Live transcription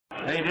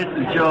Hey, this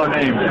is your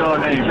name. And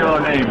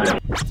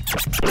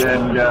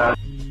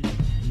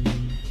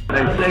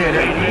they say it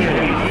ain't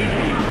easy.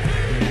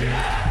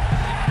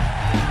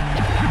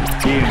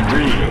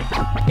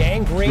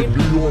 Gang Green The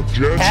New York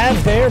Jets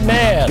have their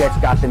man. Jets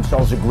got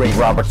themselves a great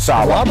Robert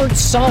Saleh.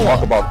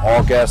 Talk about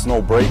all gas, no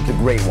break. A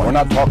great one. We're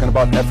not talking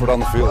about effort on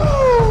the field.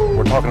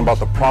 We're talking about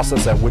the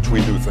process at which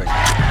we do things.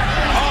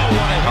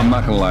 I'm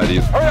not going to lie to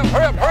you. Hurry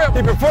up.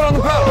 Keep your foot on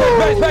the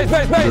pedal.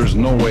 Base. There's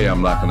no way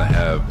I'm not going to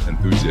have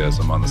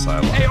enthusiasm on the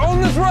sideline. Hey,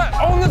 own this rep.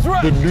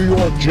 The New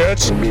York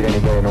Jets Can beat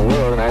anybody in the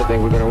world, and I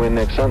think we're going to win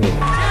next Sunday.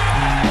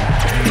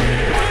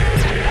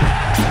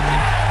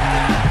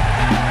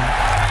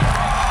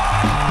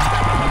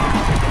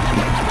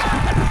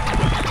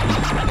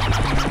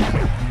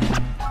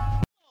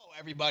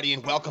 Everybody,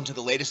 and welcome to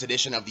the latest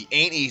edition of the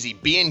Ain't Easy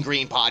Being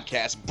Green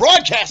podcast,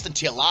 broadcasting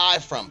to you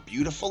live from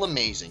beautiful,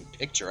 amazing,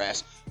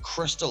 picturesque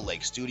Crystal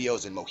Lake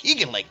Studios in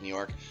Mohegan Lake, New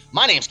York.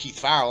 My name's Keith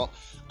Farrell.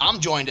 I'm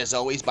joined, as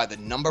always, by the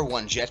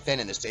 #1 Jet fan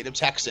in the state of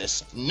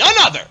Texas, none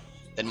other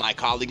than my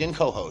colleague and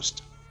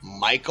co-host,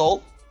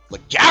 Michael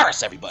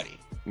Lagaris, everybody.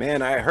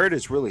 Man, I heard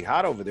it's really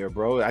hot over there,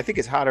 bro. I think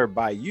it's hotter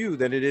by you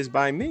than it is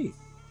by me.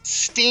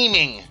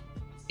 Steaming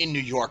in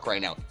New York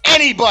right now.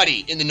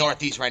 Anybody in the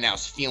Northeast right now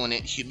is feeling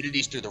it.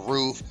 Humidity's through the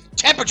roof,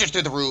 temperatures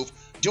through the roof.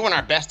 Doing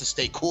our best to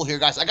stay cool here,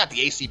 guys. I got the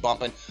AC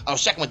bumping. I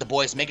was checking with the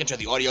boys, making sure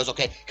the audio's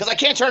okay, because I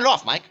can't turn it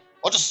off, Mike.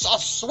 I'll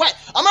sweat.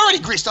 I'm already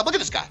greased up. Look at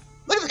this guy.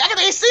 Look at this guy. I got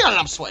the AC on and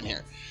I'm sweating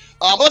here.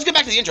 But let's get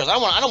back to the intros.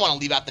 I don't want to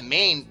leave out the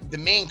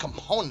main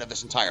component of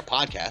this entire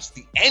podcast,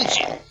 the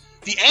engine.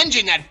 The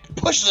engine that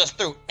pushes us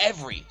through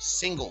every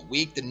single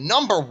week. The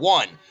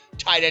 #1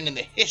 tight end in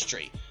the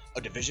history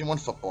of Division I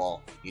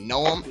football. You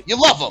know him, you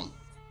love him.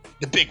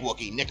 The big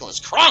Wookie, Nicholas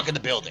Kronk, in the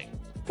building.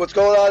 What's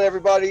going on,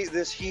 everybody?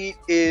 This heat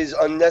is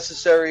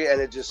unnecessary and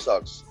it just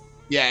sucks.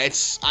 Yeah,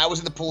 I was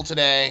in the pool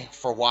today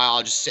for a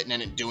while, just sitting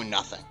in it doing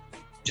nothing.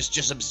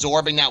 Just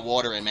absorbing that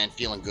water in, man,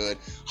 feeling good.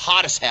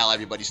 Hot as hell,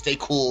 everybody. Stay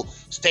cool.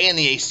 Stay in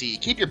the AC.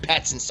 Keep your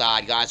pets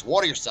inside, guys.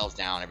 Water yourselves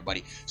down,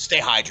 everybody. Stay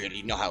hydrated.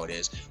 You know how it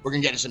is. We're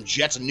going to get into some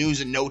Jets news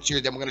and notes here.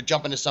 Then we're going to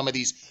jump into some of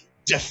these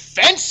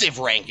defensive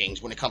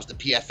rankings when it comes to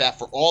PFF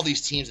for all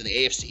these teams in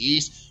the AFC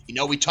East. You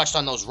know, we touched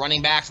on those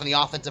running backs on the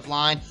offensive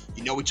line.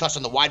 You know, we touched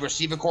on the wide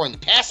receiver core in the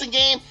passing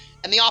game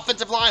and the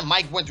offensive line.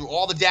 Mike went through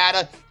all the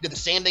data, did the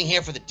same thing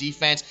here for the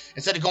defense.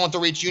 Instead of going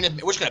through each unit,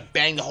 we're just going to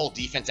bang the whole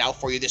defense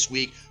out for you this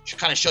week to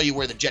kind of show you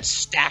where the Jets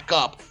stack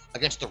up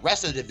against the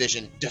rest of the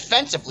division,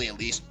 defensively at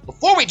least.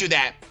 Before we do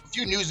that, a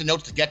few news and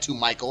notes to get to,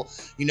 Michael.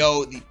 You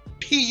know, the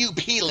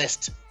PUP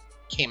list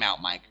came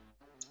out, Mike.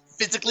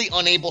 Physically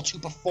unable to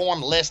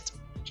perform list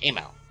came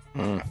out.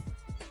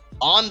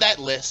 On that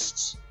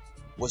list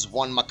was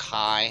one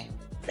Mekhi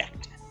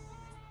Becton.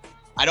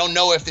 I don't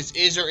know if this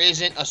is or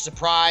isn't a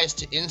surprise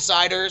to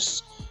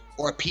insiders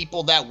or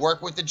people that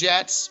work with the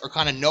Jets or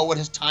kind of know what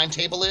his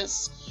timetable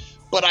is,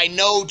 but I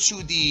know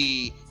to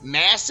the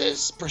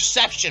masses,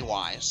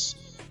 perception-wise,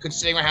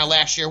 considering how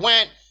last year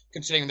went,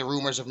 considering the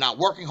rumors of not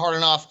working hard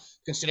enough,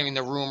 considering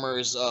the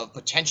rumors of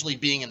potentially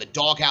being in the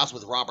doghouse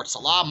with Robert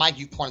Saleh. Mike,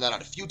 you've pointed that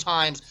out a few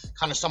times,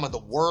 kind of some of the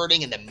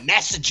wording and the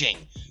messaging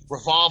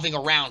revolving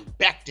around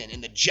Becton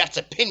and the Jets'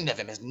 opinion of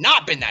him has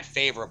not been that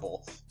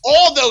favorable.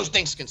 All those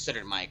things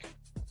considered, Mike,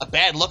 a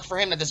bad look for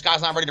him that this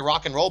guy's not ready to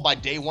rock and roll by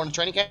day one of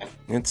training camp?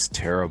 It's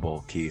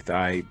terrible, Keith.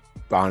 I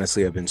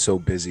honestly have been so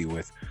busy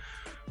with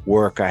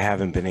work, I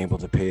haven't been able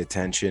to pay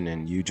attention,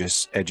 and you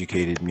just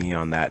educated me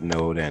on that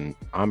note, and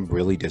I'm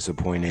really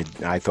disappointed.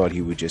 I thought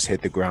he would just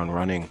hit the ground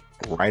running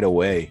right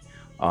away,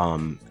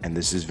 and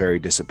this is very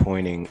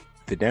disappointing.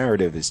 The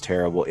narrative is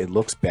terrible. It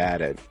looks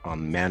bad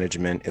on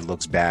management. It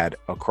looks bad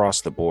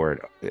across the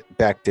board.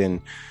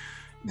 Becton,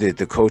 the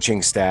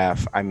coaching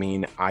staff, I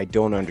mean, I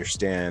don't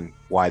understand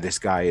why this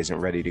guy isn't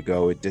ready to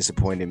go. It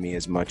disappointed me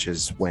as much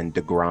as when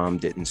DeGrom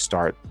didn't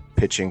start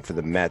pitching for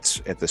the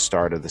Mets at the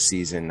start of the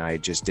season. I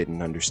just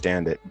didn't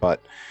understand it.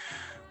 But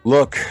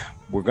look,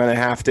 we're going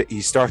to have to,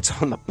 he starts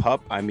on the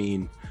PUP. I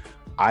mean,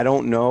 I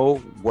don't know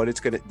what it's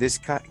going to, this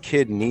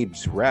kid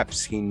needs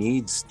reps. He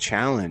needs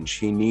challenge.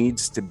 He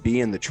needs to be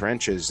in the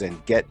trenches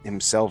and get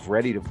himself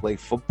ready to play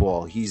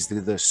football. He's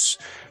the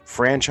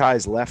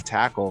franchise left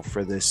tackle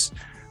for this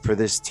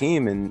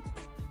team. And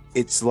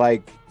it's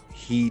like,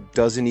 he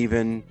doesn't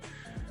even,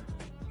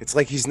 it's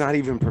like he's not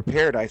even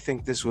prepared. I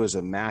think this was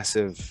a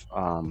massive,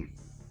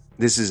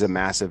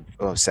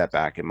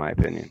 setback in my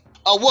opinion.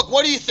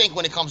 What do you think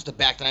when it comes to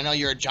Becton? I know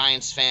you're a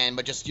Giants fan,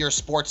 but just you're a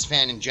sports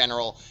fan in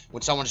general.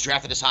 When someone's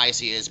drafted as high as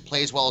he is,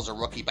 plays well as a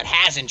rookie, but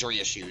has injury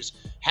issues,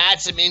 had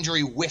some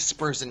injury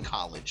whispers in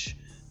college,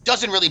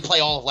 doesn't really play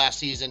all of last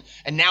season,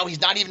 and now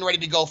he's not even ready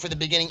to go for the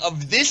beginning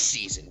of this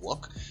season.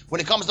 Look,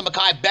 when it comes to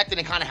Mekhi Becton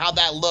and kind of how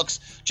that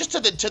looks, just to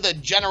the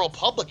general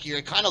public here,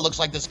 it kind of looks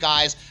like this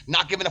guy's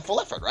not giving a full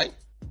effort, right?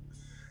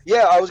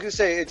 Yeah, I was gonna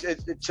say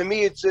to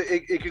me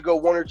it could go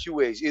one or two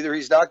ways. Either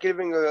he's not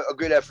giving a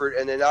good effort,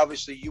 and then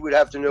obviously you would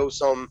have to know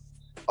some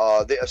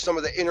of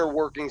the inner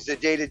workings, the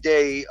day to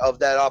day of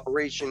that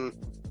operation,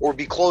 or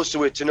be close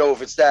to it to know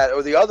if it's that.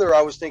 Or the other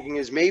I was thinking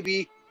is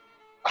maybe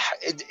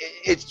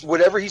it's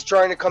whatever he's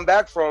trying to come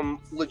back from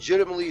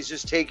legitimately is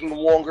just taking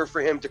longer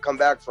for him to come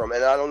back from.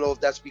 And I don't know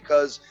if that's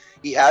because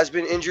he has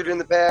been injured in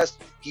the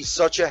past. He's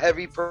such a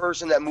heavy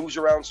person that moves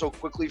around so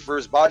quickly for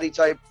his body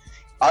type.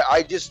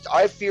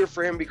 I fear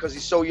for him because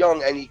he's so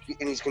young and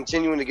he's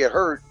continuing to get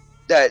hurt,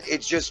 that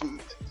it's just,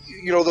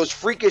 those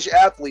freakish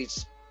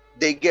athletes,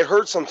 they get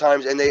hurt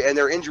sometimes and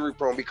they're injury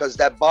prone because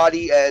that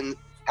body and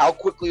how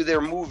quickly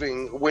they're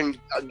moving, when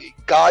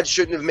God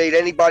shouldn't have made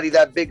anybody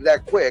that big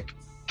that quick,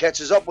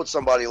 catches up with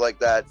somebody like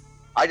that.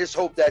 I just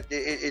hope that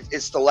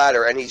it's the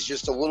latter, and he's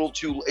just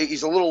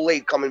he's a little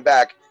late coming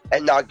back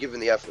and not giving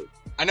the effort.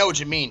 I know what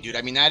you mean, dude.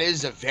 I mean, that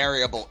is a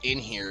variable in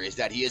here, is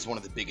that he is one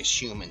of the biggest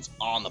humans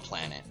on the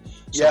planet.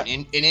 So Yeah.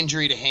 an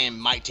injury to him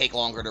might take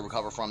longer to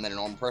recover from than a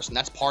normal person.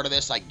 That's part of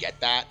this. I get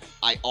that.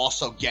 I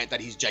also get that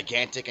he's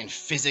gigantic and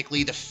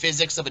physically, the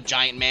physics of a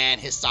giant man,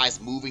 his size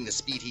moving the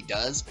speed he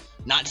does,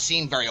 not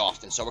seen very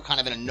often. So we're kind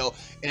of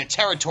in a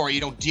territory you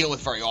don't deal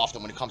with very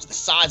often when it comes to the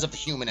size of the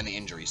human and the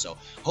injury. So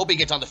hope he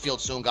gets on the field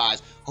soon,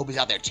 guys. Hope he's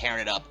out there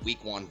tearing it up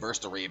week 1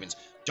 versus the Ravens.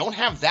 Don't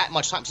have that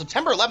much time.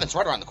 September 11th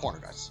right around the corner,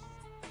 guys.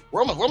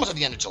 We're almost at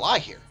the end of July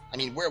here. I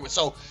mean,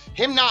 so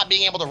him not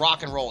being able to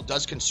rock and roll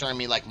does concern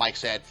me, like Mike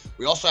said.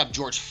 We also have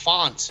George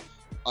Font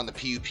on the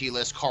PUP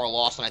list. Carl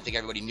Lawson, I think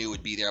everybody knew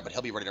would be there, but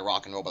he'll be ready to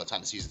rock and roll by the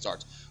time the season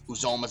starts.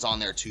 Uzoma's on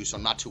there too, so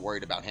I'm not too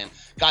worried about him.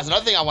 Guys,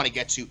 another thing I want to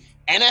get to,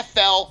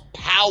 NFL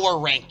Power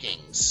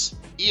Rankings.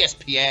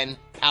 ESPN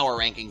Power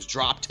Rankings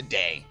dropped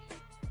today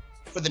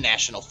for the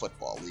National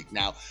Football League.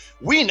 Now,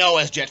 we know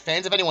as Jet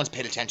fans, if anyone's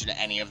paid attention to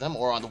any of them,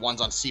 or on the ones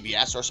on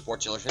CBS or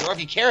Sports Illustrated, or if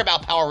you care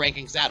about power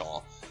rankings at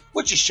all,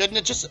 which you shouldn't,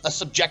 it's just a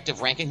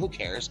subjective ranking, who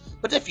cares?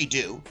 But if you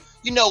do,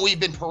 we've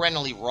been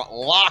perennially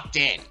locked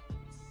in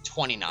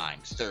 29,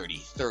 30,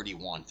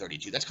 31,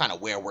 32. That's kind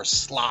of where we're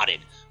slotted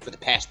for the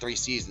past 3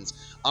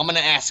 seasons. I'm going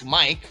to ask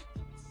Mike,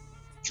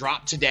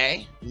 drop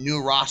today,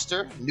 new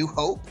roster, new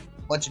hope,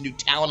 bunch of new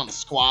talent on the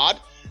squad.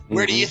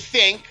 Where do you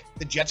think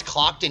the Jets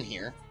clocked in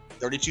here?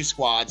 32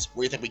 squads.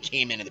 Where do you think we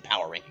came into the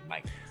power ranking,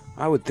 Mike?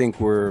 I would think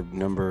we're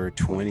number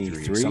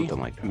 23, something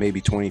like that.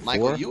 Maybe 24.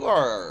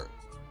 Michael,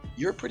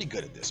 you're pretty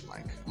good at this,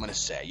 Mike. I'm going to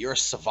say you're a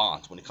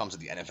savant when it comes to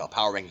the NFL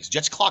power rankings.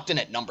 Jets clocked in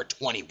at number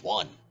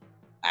 21,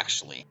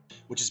 actually,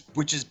 which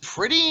is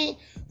pretty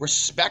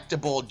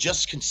respectable,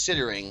 just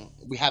considering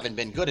we haven't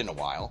been good in a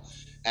while.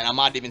 And I'm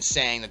not even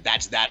saying that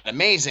that's that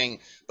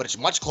amazing, but it's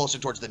much closer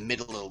towards the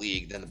middle of the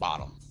league than the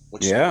bottom,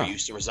 which is where we're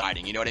used to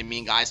residing. You know what I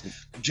mean, guys?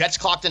 Jets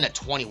clocked in at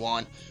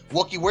 21.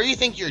 Wookie, where do you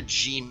think your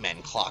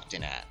G-men clocked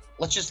in at?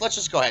 Let's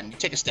just go ahead and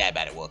take a stab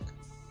at it, Wook.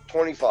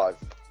 25.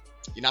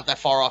 You're not that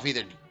far off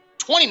either.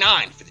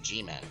 29 for the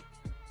G-men.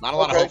 Not a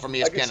lot of hope from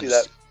ESPN. I can see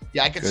that.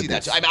 Yeah, I could see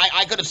that too.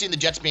 I could have seen the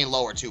Jets being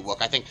lower too,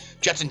 Wook. I think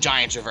Jets and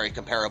Giants are very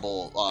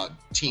comparable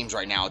teams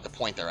right now at the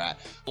point they're at.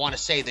 I want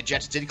to say the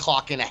Jets did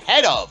clock in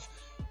ahead of,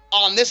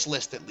 on this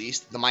list at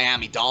least, the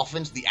Miami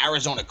Dolphins, the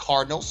Arizona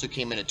Cardinals, who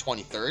came in at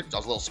 23rd. I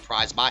was a little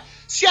surprised by.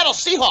 Seattle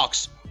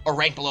Seahawks are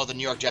ranked below the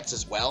New York Jets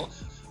as well.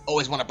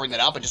 Always want to bring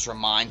that up and just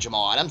remind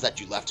Jamal Adams that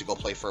you left to go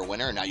play for a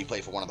winner, and now you play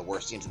for one of the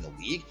worst teams in the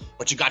league.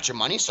 But you got your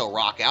money, so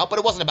rock out. But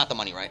it wasn't about the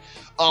money, right?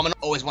 And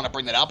always want to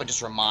bring that up and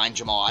just remind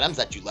Jamal Adams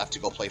that you left to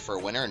go play for a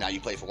winner, and now you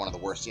play for one of the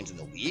worst teams in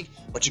the league.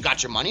 But you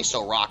got your money,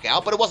 so rock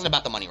out. But it wasn't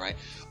about the money, right?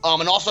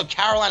 And also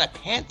Carolina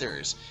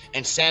Panthers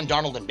and Sam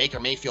Darnold and Baker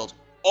Mayfield,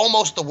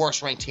 almost the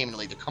worst ranked team in the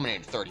league. They're coming in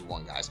at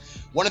 31, guys.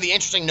 One of the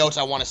interesting notes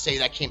I want to say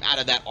that came out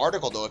of that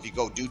article, though, if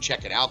you do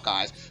check it out,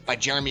 guys, by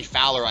Jeremy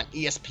Fowler on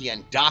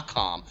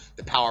ESPN.com,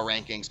 the power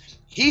rankings.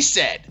 He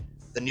said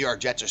the New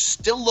York Jets are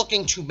still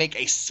looking to make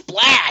a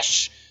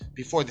splash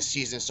before the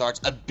season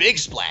starts. A big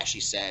splash, he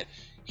said.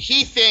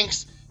 He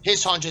thinks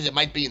his hunch is it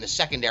might be in the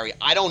secondary.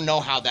 I don't know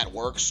how that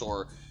works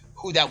or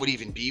who that would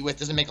even be with.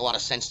 Doesn't make a lot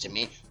of sense to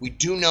me. We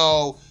do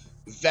know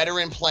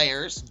veteran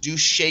players do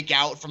shake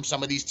out from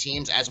some of these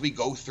teams as we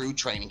go through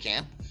training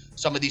camp.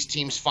 Some of these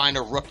teams find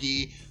a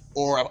rookie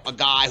or a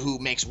guy who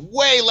makes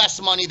way less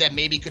money that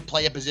maybe could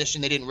play a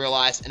position they didn't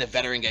realize, and a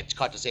veteran gets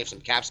cut to save some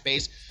cap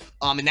space.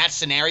 In that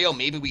scenario,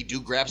 maybe we do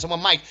grab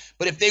someone, Mike.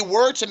 But if they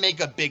were to make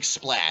a big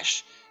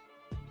splash,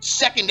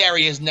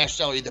 secondary isn't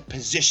necessarily the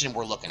position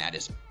we're looking at,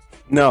 is it?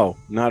 No,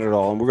 not at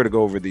all. And we're going to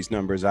go over these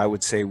numbers. I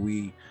would say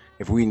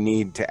if we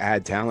need to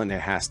add talent, it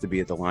has to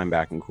be at the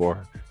linebacking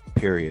core,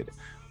 period.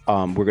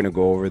 We're going to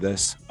go over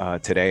this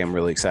today. I'm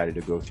really excited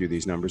to go through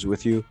these numbers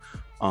with you.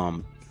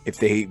 If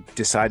they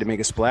decide to make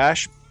a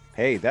splash,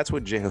 hey, that's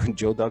what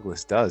Joe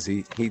Douglas does.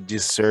 He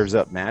just serves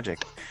up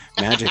magic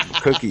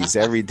cookies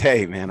every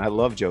day, man. I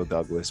love Joe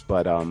Douglas,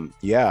 but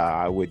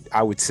I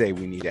would say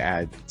we need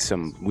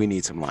some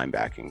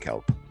linebacking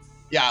help.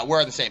 Yeah, we're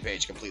on the same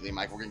page completely,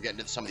 Mike. We're going to get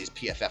into some of these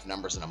PFF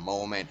numbers in a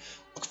moment.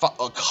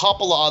 A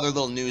couple of other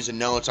little news and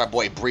notes. Our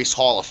boy Breece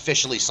Hall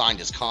officially signed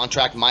his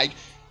contract, Mike.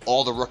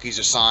 All the rookies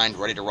are signed,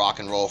 ready to rock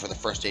and roll for the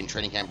first day in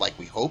training camp like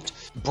we hoped.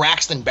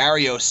 Braxton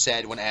Berrios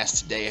said when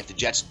asked today if the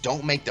Jets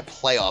don't make the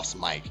playoffs,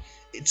 Mike,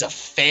 it's a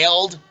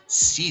failed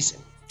season.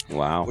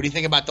 Wow. What do you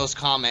think about those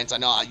comments? I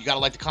know you got to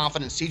like the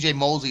confidence. CJ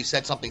Mosley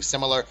said something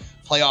similar.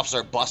 Playoffs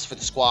are a bust for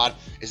the squad.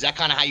 Is that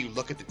kind of how you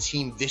look at the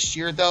team this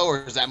year, though?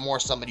 Or is that more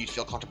somebody you'd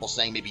feel comfortable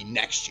saying maybe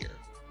next year?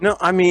 No,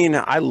 I mean,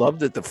 I love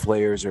that the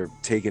Flares are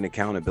taking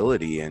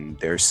accountability and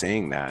they're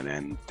saying that,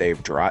 and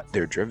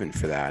they're driven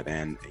for that.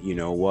 And you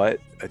know what?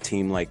 A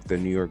team like the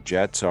New York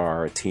Jets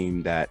are a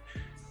team that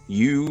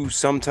you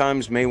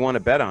sometimes may want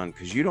to bet on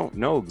because you don't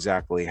know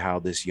exactly how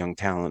this young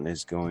talent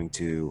is going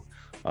to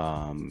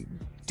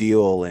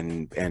deal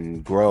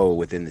and grow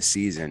within the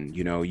season.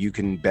 You know, you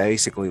can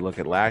basically look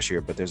at last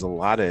year, but there's a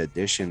lot of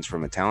additions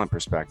from a talent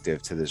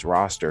perspective to this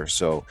roster.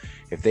 So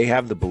if they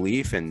have the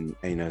belief, and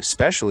you know,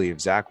 especially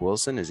if Zach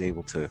Wilson is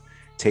able to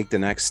take the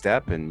next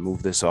step and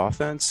move this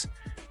offense,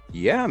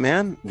 yeah,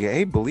 man,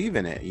 hey, believe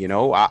in it. You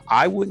know,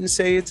 I wouldn't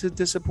say it's a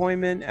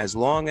disappointment as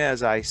long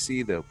as I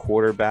see the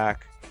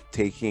quarterback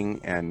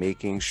taking and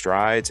making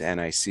strides,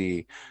 and I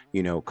see,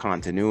 you know,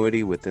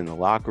 continuity within the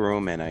locker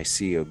room, and I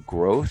see a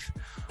growth.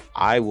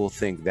 I will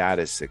think that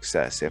is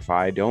success. If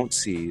I don't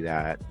see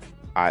that,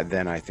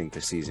 then I think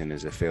the season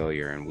is a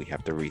failure and we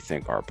have to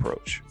rethink our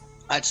approach.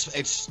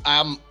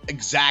 I'm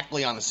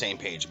exactly on the same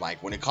page,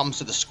 Mike. When it comes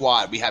to the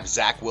squad, we have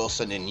Zach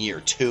Wilson in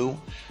year 2,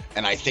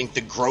 and I think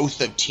the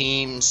growth of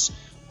teams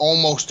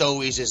almost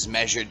always is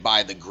measured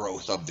by the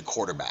growth of the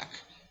quarterback.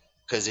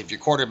 Because if your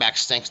quarterback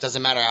stinks,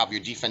 doesn't matter how your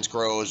defense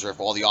grows or if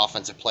all the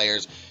offensive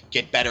players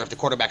get better. If the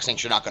quarterback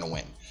stinks, you're not going to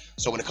win.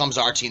 So when it comes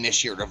to our team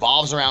this year, it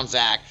revolves around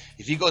Zach.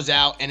 If he goes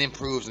out and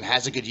improves and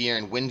has a good year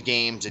and wins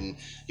games and,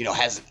 you know,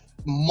 has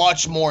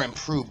much more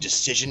improved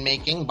decision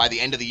making by the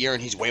end of the year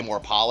and he's way more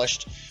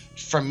polished,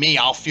 for me,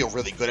 I'll feel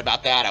really good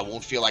about that. I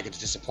won't feel like it's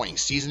a disappointing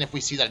season if we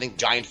see that. I think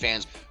Giant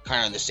fans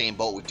kind of in the same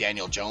boat with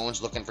Daniel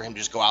Jones, looking for him to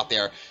just go out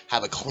there,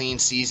 have a clean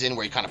season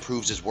where he kind of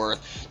proves his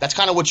worth. That's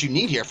kind of what you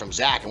need here from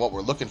Zach and what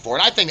we're looking for.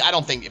 And I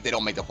don't think if they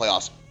don't make the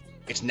playoffs,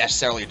 it's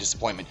necessarily a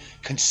disappointment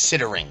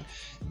considering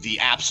the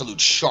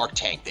absolute shark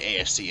tank the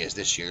AFC is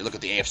this year. You look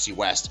at the AFC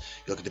West,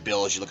 you look at the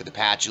Bills, you look at the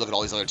Pats, you look at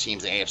all these other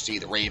teams, the AFC,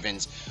 the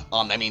Ravens.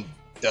 I mean,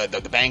 the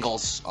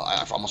Bengals,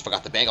 I almost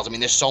forgot the Bengals. I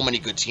mean, there's so many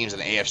good teams in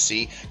the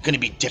AFC. Going to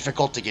be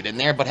difficult to get in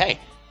there, but hey,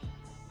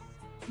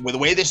 with the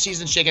way this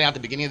season's shaking out at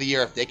the beginning of the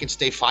year, if they can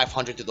stay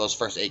 500 through those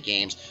first 8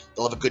 games,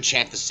 they'll have a good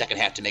chance the second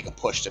half to make a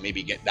push to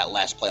maybe get that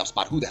last playoff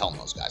spot. Who the hell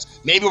knows, guys?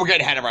 Maybe we're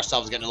getting ahead of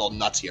ourselves, getting a little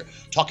nuts here.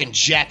 Talking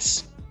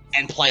Jets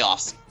and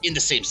playoffs in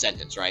the same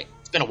sentence, right?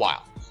 It's been a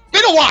while.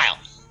 Been a while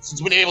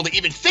since we've been able to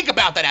even think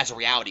about that as a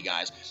reality,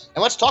 guys.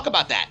 And let's talk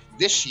about that.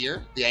 This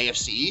year, the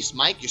AFC East,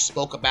 Mike, you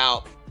spoke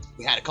about,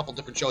 we had a couple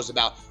different shows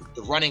about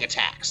the running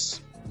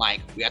attacks.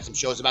 Mike, we had some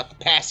shows about the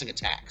passing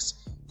attacks.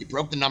 You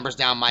broke the numbers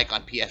down, Mike,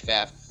 on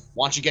PFF.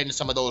 Why don't you get into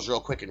some of those real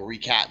quick and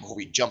recap before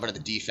we jump into the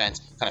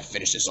defense, kind of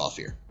finish this off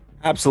here?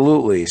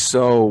 Absolutely.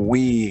 So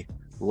we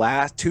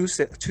last two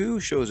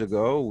shows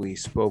ago, we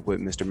spoke with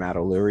Mr. Matt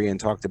O'Leary and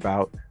talked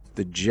about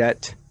the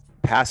Jet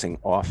passing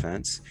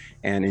offense,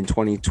 and in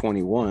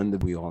 2021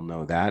 we all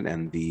know that,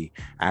 and the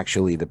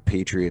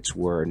Patriots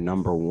were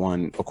number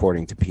 1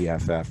 according to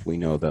PFF. We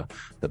know the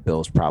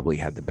Bills probably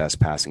had the best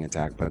passing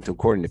attack, but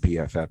according to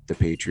PFF the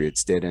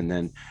Patriots did. And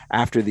then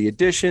after the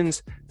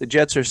additions, the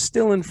Jets are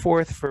still in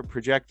 4th for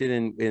projected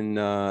in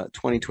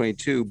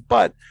 2022,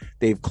 but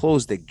they've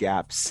closed the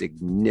gap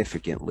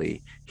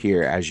significantly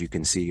here, as you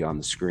can see on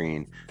the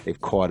screen. They've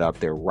caught up.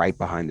 They're right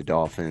behind the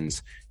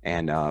Dolphins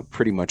and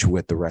pretty much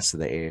with the rest of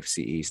the AFC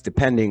East,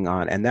 depending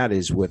on, and that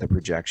is with a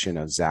projection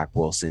of Zach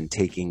Wilson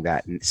taking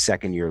that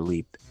second-year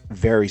leap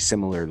very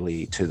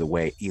similarly to the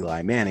way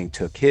Eli Manning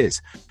took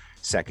his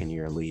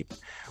second-year leap.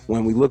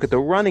 When we look at the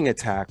running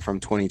attack from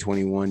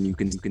 2021, you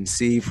can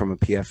see from a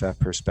PFF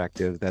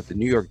perspective that the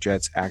New York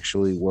Jets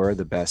actually were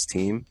the best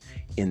team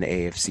in the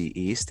AFC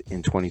East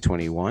in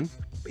 2021.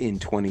 In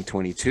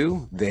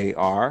 2022, they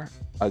are,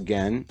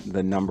 again,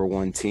 the number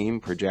 1 team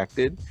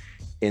projected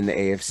in the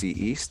AFC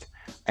East,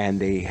 and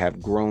they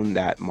have grown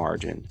that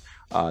margin.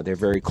 They're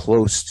very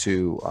close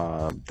to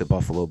the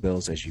Buffalo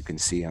Bills, as you can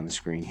see on the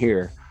screen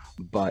here,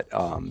 but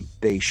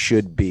they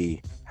should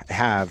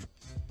have,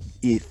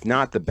 if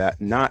not the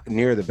best, not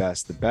near the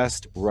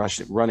best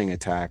running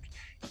attack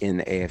in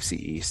the AFC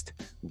East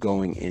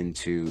going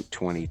into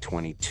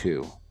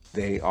 2022.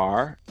 They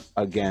are,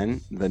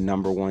 again, the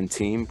number 1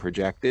 team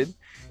projected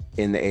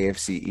in the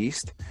AFC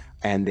East,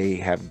 and they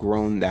have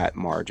grown that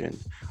margin.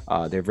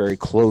 They're very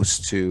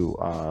close to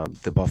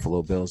the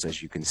Buffalo Bills,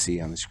 as you can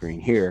see on the screen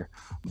here,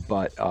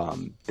 but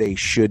they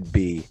should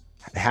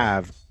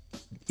have,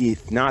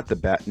 if not the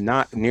best,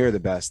 not near the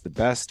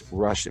best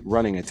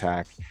running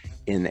attack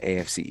in the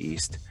AFC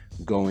East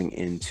going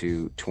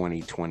into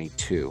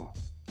 2022.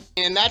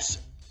 And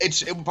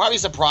it probably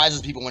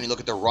surprises people when you look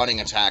at the running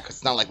attack.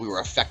 It's not like we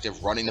were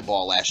effective running the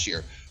ball last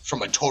year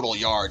from a total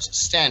yards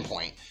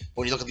standpoint.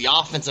 When you look at the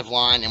offensive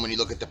line and when you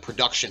look at the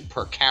production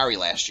per carry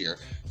last year,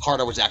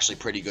 Carter was actually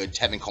pretty good.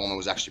 Tevin Coleman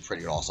was actually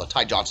pretty good also.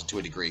 Ty Johnson, to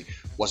a degree,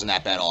 wasn't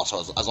that bad also,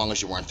 as long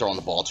as you weren't throwing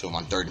the ball to him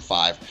on 3rd and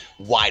 5,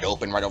 wide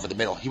open right over the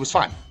middle. He was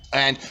fine.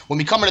 And when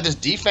we come into this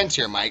defense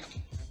here, Mike,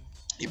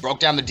 you broke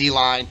down the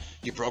D-line,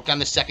 you broke down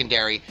the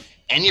secondary,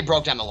 and you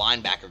broke down the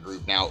linebacker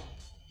group. Now,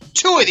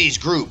 two of these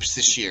groups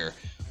this year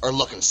are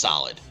looking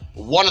solid.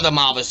 One of them,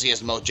 obviously,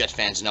 as most Jets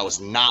fans know, is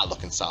not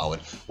looking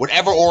solid.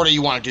 Whatever order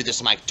you want to do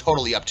this, Mike,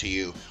 totally up to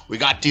you. We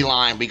got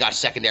D-line, we got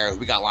secondary,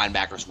 we got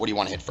linebackers. What do you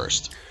want to hit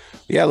first?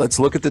 Yeah, let's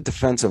look at the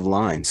defensive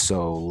line.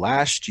 So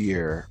last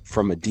year,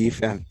 from a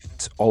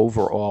defense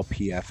overall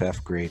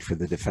PFF grade for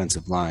the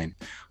defensive line,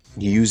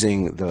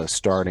 using the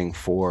starting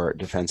 4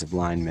 defensive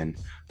linemen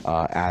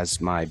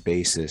as my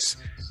basis,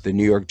 the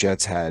New York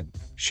Jets had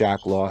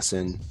Shaq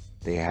Lawson,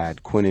 they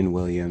had Quinnen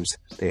Williams,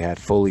 they had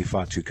Foley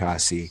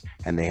Fatukasi,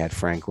 and they had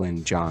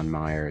Franklin John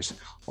Myers.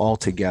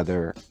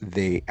 Altogether,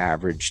 they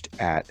averaged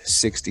at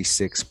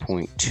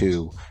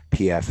 66.2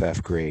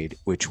 PFF grade,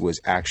 which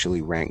was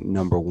actually ranked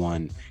number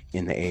 1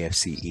 in the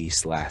AFC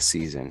East last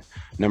season.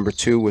 Number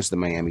 2 was the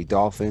Miami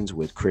Dolphins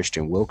with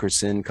Christian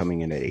Wilkerson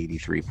coming in at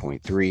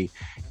 83.3,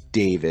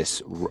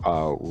 Davis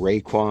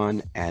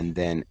Raekwon, and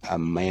then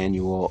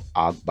Emmanuel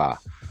Agba.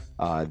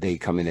 They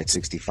come in at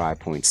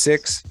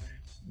 65.6.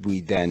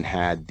 We then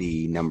had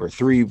the number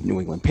 3 New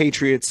England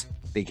Patriots.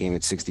 They came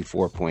at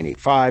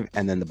 64.85,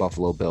 and then the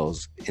Buffalo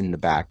Bills in the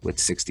back with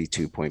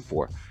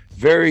 62.4.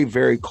 Very,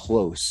 very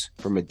close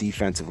from a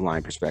defensive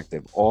line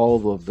perspective.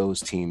 All of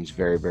those teams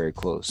very, very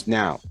close.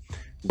 Now,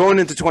 going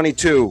into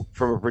 22,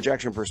 from a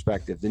projection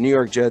perspective, the New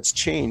York Jets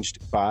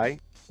changed by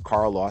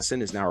Carl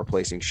Lawson is now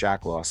replacing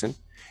Shaq Lawson,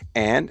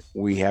 and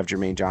we have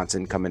Jermaine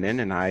Johnson coming in,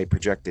 and I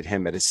projected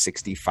him at a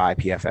 65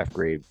 PFF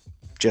grade.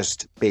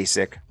 Just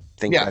basic.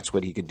 Think that's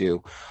what he could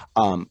do.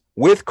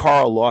 With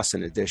Carl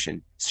Lawson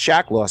addition,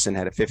 Shaq Lawson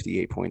had a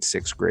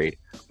 58.6 grade.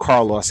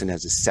 Carl Lawson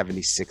has a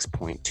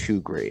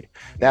 76.2 grade.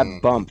 That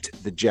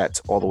bumped the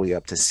Jets all the way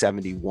up to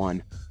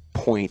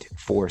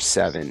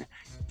 71.47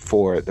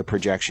 for the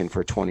projection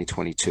for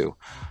 2022.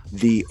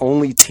 The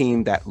only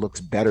team that looks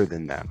better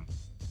than them,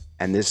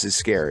 and this is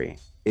scary,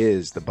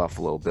 is the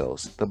Buffalo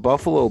Bills. The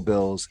Buffalo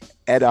Bills,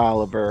 Ed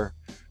Oliver,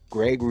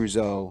 Greg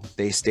Rousseau,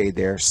 they stayed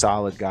there,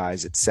 solid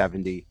guys at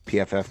 70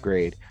 PFF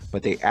grade,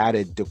 but they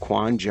added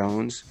Daquan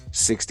Jones,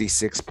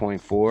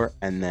 66.4,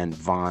 and then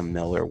Von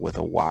Miller with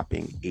a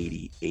whopping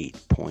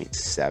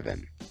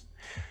 88.7.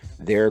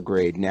 Their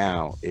grade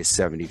now is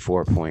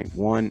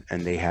 74.1,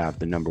 and they have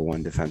the number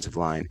 1 defensive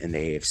line in the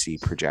AFC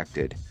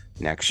projected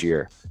next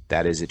year.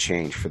 That is a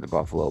change for the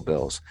Buffalo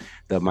Bills.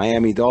 The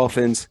Miami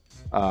Dolphins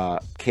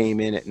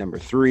came in at number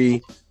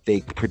 3.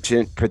 They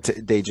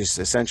just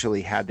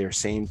essentially had their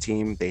same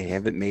team. They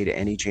haven't made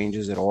any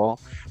changes at all.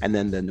 And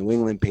then the New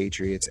England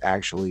Patriots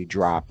actually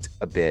dropped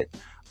a bit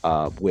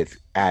with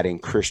adding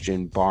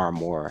Christian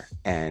Barmore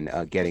and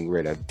getting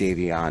rid of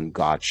Davion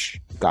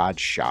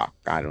Godchaux.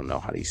 I don't know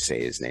how to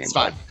say his name. It's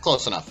fine.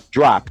 Close enough.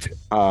 Dropped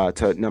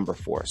to number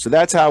 4. So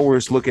that's how we're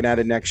looking at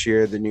it next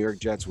year. The New York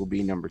Jets will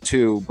be number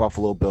 2.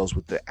 Buffalo Bills,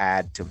 with the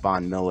add to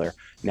Von Miller,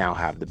 now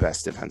have the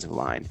best defensive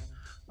line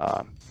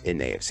in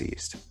the AFC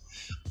East.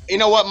 You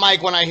know what,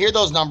 Mike? When I hear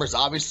those numbers,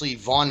 obviously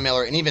Von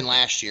Miller, and even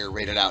last year,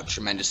 rated out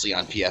tremendously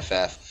on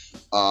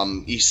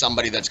PFF. He's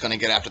somebody that's going to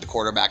get after the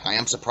quarterback. I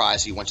am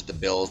surprised he went to the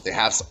Bills. They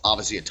have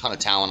obviously a ton of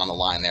talent on the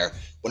line there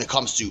when it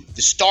comes to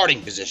the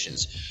starting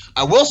positions.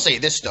 I will say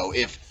this, though.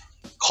 If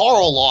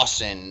Carl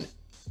Lawson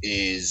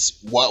is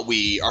what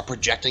we are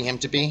projecting him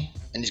to be,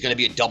 and he's going to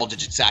be a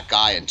double-digit sack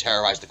guy and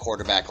terrorize the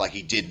quarterback like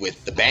he did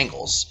with the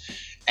Bengals,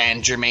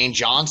 and Jermaine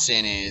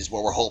Johnson is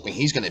what we're hoping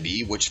he's going to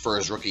be, which for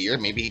his rookie year,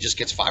 maybe he just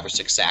gets 5 or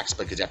 6 sacks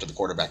because after the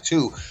quarterback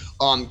too.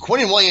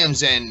 Quinnen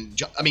Williams and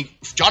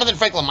Jonathan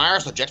Franklin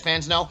Myers, the Jet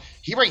fans know,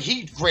 he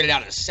graded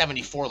out at a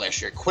 74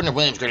 last year. Quinnen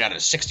Williams graded out at a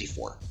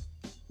 64.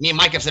 Me and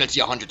Mike have said it to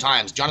you 100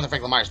 times. Jonathan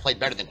Franklin Myers played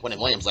better than Quinnen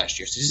Williams last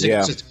year.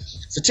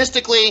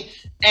 Statistically,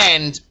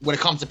 and when it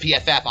comes to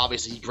PFF,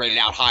 obviously he graded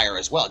out higher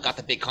as well. Got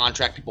the big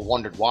contract. People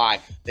wondered why.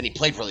 Then he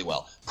played really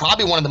well.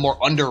 Probably one of the more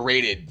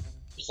underrated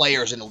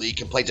players in the league,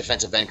 can play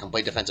defensive end, can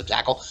play defensive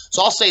tackle.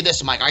 So I'll say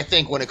this, Mike. I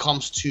think when it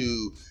comes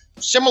to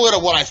similar to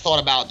what I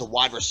thought about the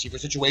wide receiver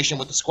situation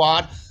with the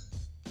squad,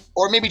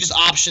 or maybe just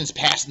options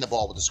passing the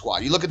ball with the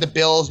squad. You look at the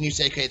Bills and you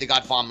say, okay, they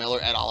got Von Miller,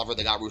 Ed Oliver,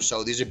 they got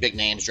Rousseau. These are big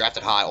names,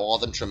 drafted high, all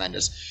of them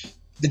tremendous.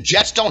 The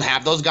Jets don't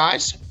have those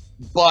guys,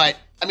 but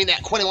I mean,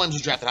 that Quinnen Williams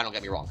was drafted high, don't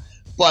get me wrong.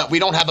 But we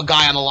don't have a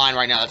guy on the line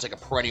right now that's like a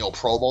perennial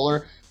Pro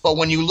Bowler. But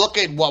when you look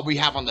at what we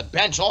have on the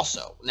bench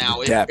also,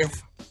 now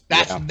if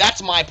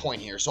that's my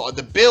point here. So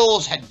the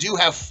Bills do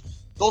have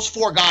those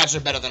 4 guys are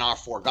better than our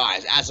 4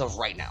 guys as of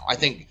right now. I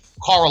think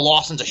Carl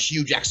Lawson's a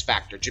huge X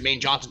factor. Jermaine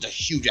Johnson's a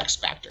huge X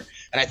factor.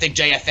 And I think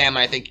JFM and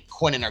I think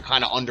Quinnen are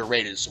kind of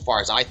underrated so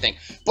far as I think.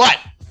 But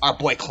our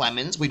boy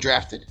Clemens, we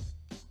drafted.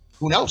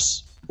 Who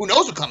knows? Who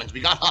knows with Clemens? We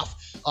got Huff.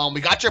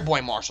 We got your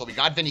boy Marshall. We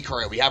got Vinny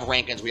Curry. We have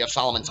Rankins. We have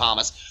Solomon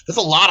Thomas. There's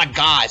a lot of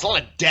guys, a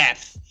lot of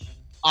depth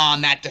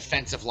on that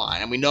defensive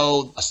line. And we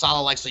know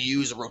Asala likes to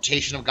use a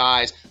rotation of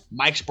guys.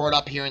 Mike's brought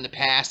up here in the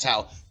past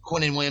how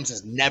Quinnen Williams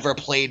has never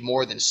played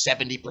more than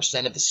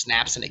 70% of the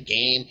snaps in a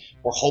game.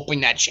 We're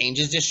hoping that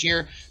changes this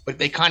year, but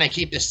they kind of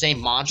keep the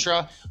same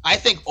mantra. I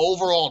think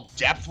overall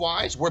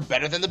depth-wise, we're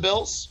better than the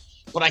Bills.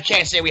 but I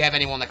can't say we have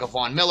anyone like a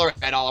Von Miller.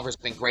 Ed Oliver's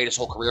been great his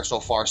whole career so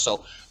far,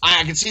 so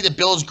I can see the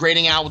Bills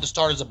grading out with the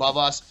starters above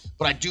us,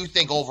 but I do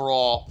think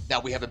overall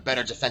that we have a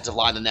better defensive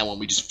line than them when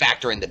we just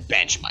factor in the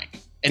bench, Mike.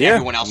 And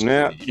everyone else.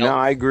 No,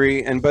 I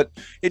agree. But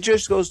it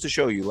just goes to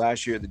show you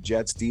last year the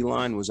Jets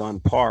D-line was on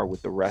par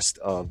with the rest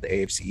of the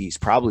AFC East,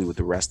 probably with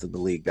the rest of the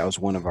league. That was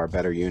one of our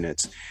better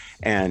units.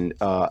 And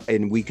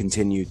we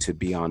continue to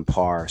be on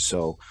par.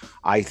 So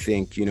I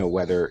think,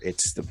 whether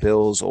it's the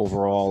Bills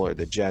overall or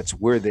the Jets,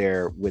 we're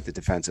there with the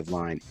defensive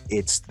line.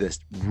 It's this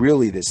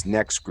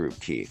next group,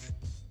 Keith,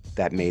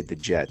 that made the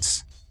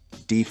Jets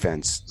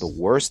defense the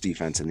worst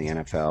defense in the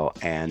NFL,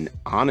 and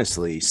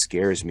honestly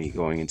scares me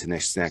going into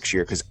next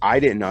year, because I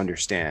didn't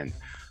understand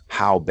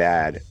how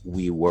bad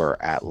we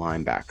were at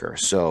linebacker.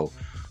 So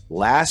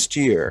last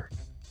year,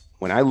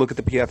 when I look at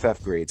the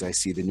PFF grades, I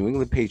see the New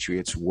England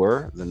Patriots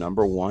were the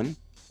number one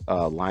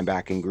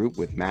linebacking group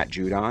with Matt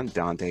Judon,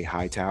 Dante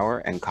Hightower,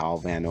 and Kyle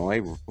Van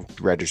Noy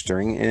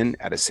registering in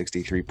at a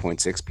 63.6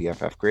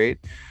 PFF grade.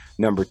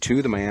 Number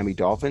 2, the Miami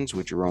Dolphins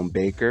with Jerome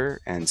Baker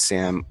and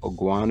Sam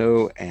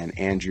Oguano and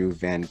Andrew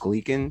Van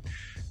Gleeken,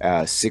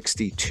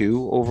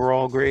 62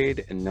 overall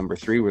grade. And number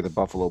 3 were the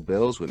Buffalo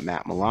Bills with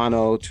Matt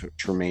Milano,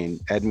 Tremaine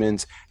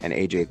Edmonds, and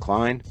AJ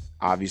Klein.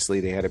 Obviously,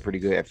 they had it pretty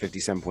good at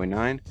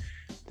 57.9.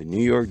 The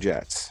New York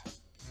Jets.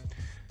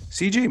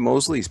 CJ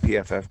Mosley's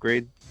PFF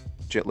grade,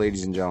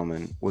 ladies and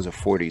gentlemen, was a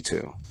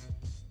 42.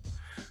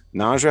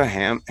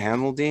 Najah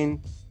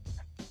Hamilton,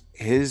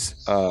 his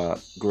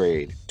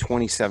grade,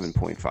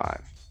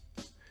 27.5.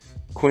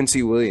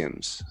 Quincy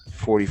Williams,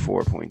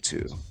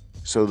 44.2.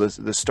 So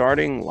the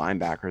starting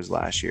linebackers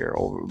last year,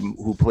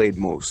 who played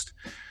most,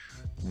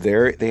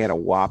 they had a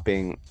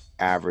whopping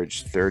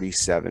average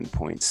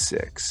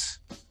 37.6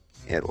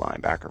 at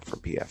linebacker for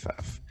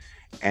PFF.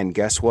 And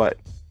guess what?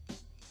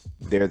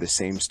 They're the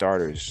same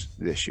starters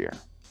this year.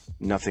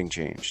 Nothing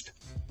changed.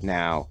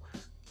 Now,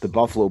 the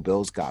Buffalo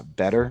Bills got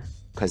better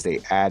because they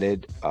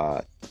added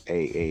a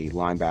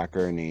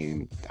linebacker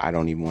named, I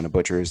don't even want to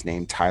butcher his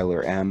name,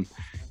 Tyler M.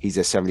 He's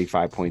a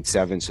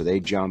 75.7, so they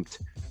jumped.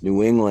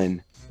 New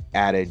England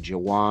added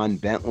Jawan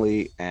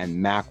Bentley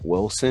and Mac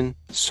Wilson,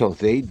 so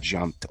they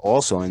jumped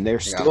also, and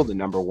they're still the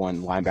number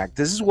one linebacker.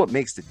 This is what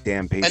makes the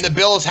damn Patriots. And the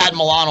Bills had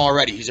Milano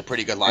already. He's a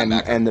pretty good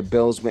linebacker. And the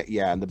Bills,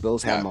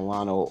 had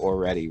Milano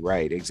already,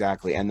 right?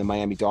 Exactly. And the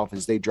Miami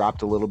Dolphins, they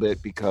dropped a little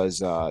bit because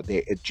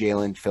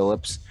Jalen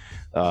Phillips,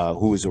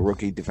 who was a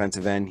rookie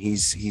defensive end,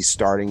 he's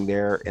starting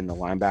there in the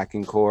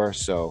linebacking core,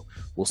 so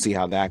we'll see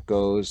how that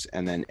goes.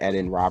 And then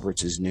Eden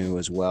Roberts is new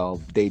as well.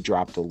 They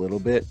dropped a little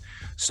bit.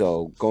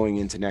 So going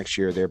into next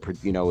year,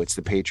 it's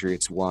the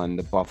Patriots 1,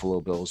 the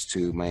Buffalo Bills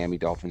 2, Miami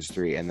Dolphins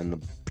 3, and then the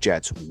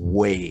Jets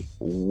way,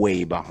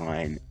 way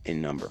behind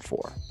in number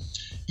 4.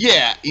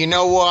 Yeah, you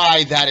know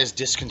why that is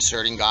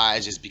disconcerting,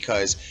 guys, is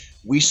because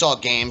we saw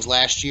games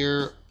last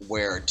year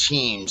where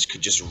teams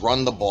could just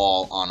run the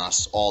ball on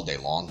us all day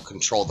long,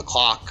 control the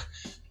clock,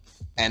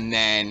 and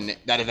then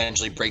that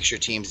eventually breaks your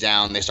teams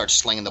down. They start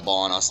slinging the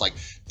ball on us. Like,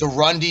 the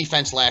run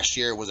defense last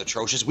year was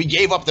atrocious. We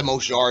gave up the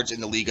most yards in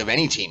the league of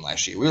any team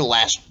last year. We were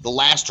the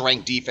last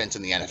ranked defense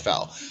in the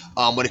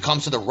NFL. When it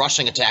comes to the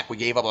rushing attack, we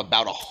gave up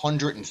about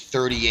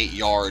 138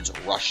 yards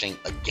rushing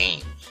a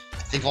game.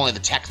 I think only the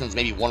Texans,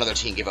 maybe one other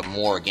team, gave up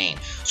more a game.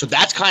 So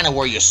that's kind of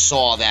where you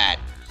saw that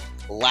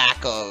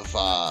lack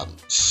of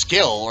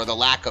skill or the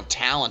lack of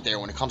talent there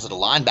when it comes to the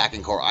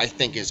linebacking core, I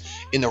think, is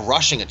in the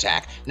rushing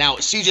attack. Now,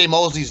 CJ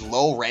Mosley's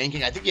low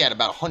ranking, I think he had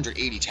about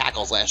 180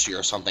 tackles last year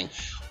or something.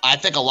 I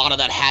think a lot of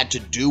that had to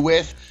do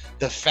with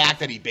the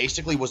fact that he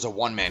basically was a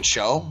one-man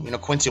show.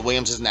 Quincy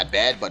Williams isn't that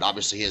bad, but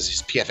obviously his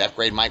PFF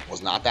grade, Mike,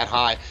 was not that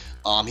high.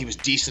 He was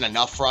decent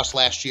enough for us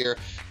last year.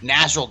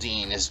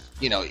 Nasruddin is,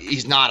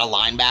 he's not a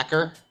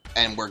linebacker,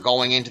 and we're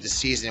going into the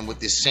season with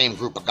this same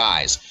group of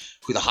guys,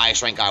 who the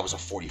highest ranked guy was a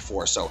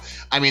 44. So,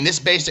 I mean, this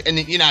basic,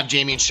 and you have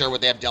Jamie and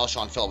Sherwood, they have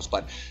Delshon Phillips,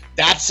 but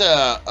that's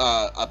a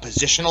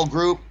positional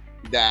group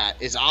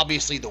that is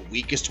obviously the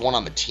weakest one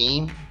on the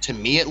team, to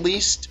me at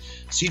least.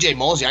 CJ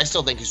Mosley, I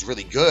still think he's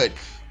really good.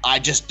 I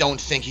just don't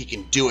think he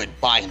can do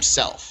it by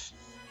himself.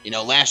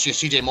 Last year,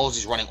 CJ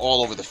Mosley's running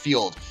all over the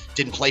field.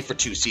 Didn't play for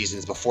 2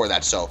 seasons before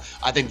that. So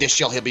I think this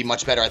year he'll be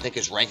much better. I think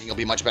his ranking will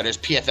be much better. His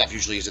PFF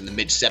usually is in the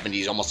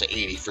mid-70s, almost at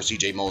 80 for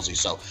CJ Mosley.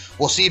 So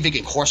we'll see if he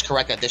can course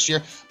correct that this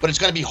year. But it's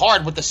going to be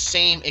hard with the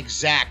same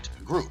exact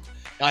group.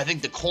 Now, I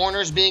think the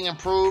corners being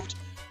improved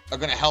are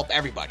going to help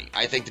everybody.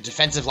 I think the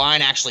defensive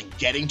line actually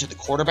getting to the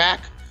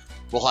quarterback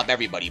will help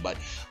everybody. But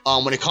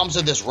when it comes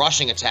to this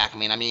rushing attack, I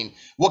mean,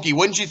 Wookie,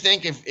 wouldn't you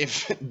think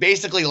if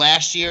basically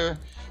last year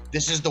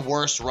this is the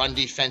worst run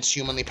defense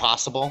humanly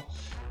possible,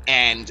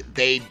 and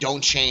they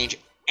don't change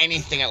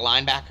anything at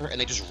linebacker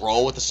and they just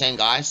roll with the same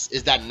guys?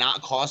 Is that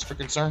not cause for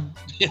concern?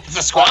 The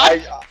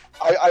squad?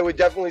 I would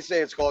definitely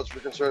say it's cause for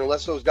concern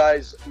unless those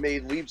guys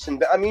made leaps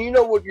and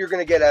what you're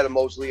going to get out of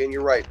Mosley, and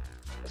you're right.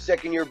 A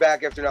second year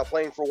back after not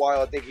playing for a while,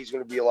 I think he's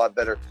going to be a lot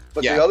better.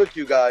 But the other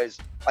 2 guys,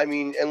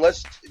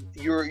 unless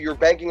you're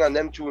banking on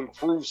them to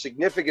improve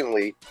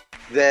significantly,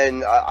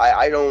 then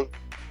I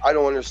I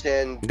don't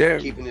understand They're-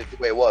 keeping it the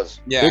way it was.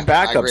 Yeah, Good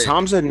I backups. agree.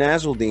 Hamza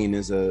Nasruddin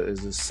is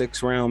a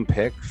 6th-round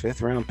pick,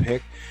 5th-round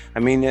pick. I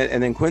mean,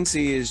 and then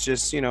Quincy is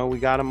just, we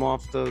got him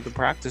off the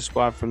practice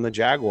squad from the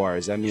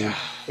Jaguars. I mean,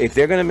 if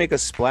they're going to make a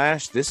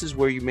splash, this is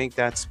where you make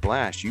that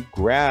splash. You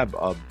grab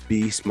a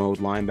beast mode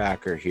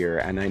linebacker here.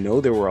 And I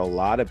know there were a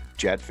lot of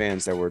Jet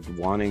fans that were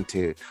wanting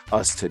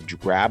us to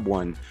grab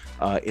one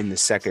in the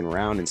 2nd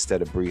round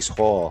instead of Breece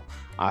Hall.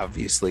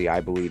 Obviously,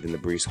 I believe in the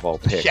Breece Hall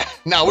pick. Yeah,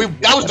 no,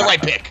 that was the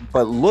right pick.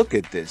 But look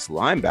at this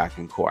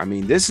linebacking core. I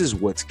mean, this is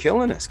what's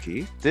killing us,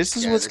 Keith. This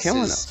is what's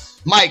killing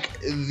us. Mike,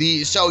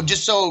 just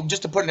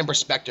to put it in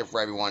perspective for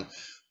everyone,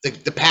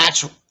 the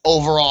Pats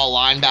overall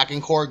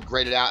linebacking core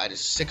graded out at a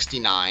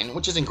 69,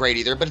 which isn't great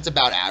either, but it's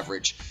about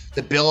average.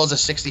 The Bills a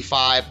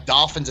 65,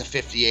 Dolphins a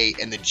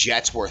 58, and the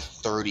Jets were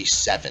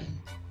 37.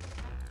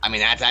 I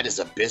mean, that is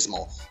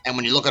abysmal. And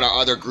when you look at our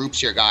other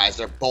groups here, guys,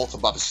 they're both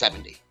above a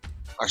 70.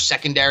 Our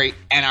secondary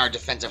and our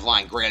defensive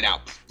line graded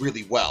out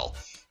really well.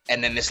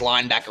 And then this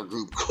linebacker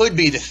group could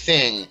be the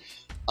thing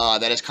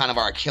that is kind of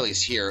our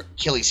Achilles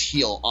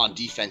heel on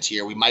defense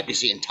here. We might be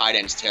seeing tight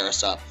ends tear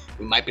us up.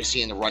 We might be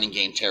seeing the running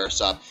game tear us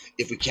up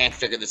if we can't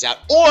figure this out.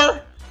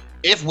 Or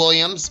if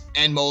Williams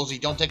and Mosley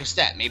don't take a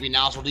step. Maybe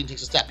Nasruddin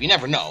takes a step. You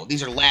never know.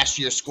 These are last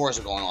year's scores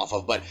we're going off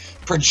of. But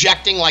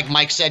projecting, like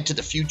Mike said, to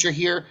the future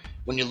here,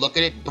 when you look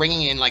at it,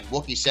 bringing in, like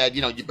Wookie said,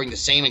 you bring the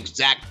same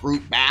exact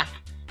group back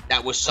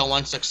that was so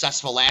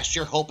unsuccessful last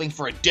year, hoping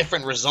for a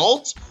different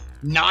result.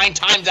 9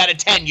 times out of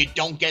 10, you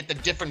don't get the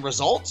different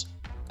results.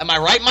 Am I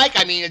right, Mike?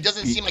 I mean, it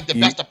doesn't seem like the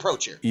best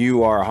approach here.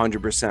 You are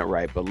 100%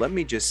 right. But let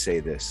me just say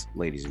this,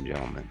 ladies and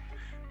gentlemen.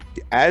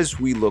 As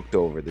we looked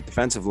over, the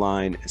defensive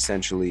line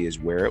essentially is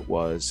where it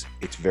was.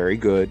 It's very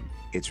good.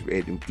 It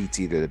beats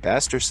either the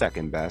best or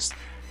second best.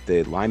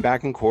 The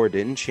linebacking core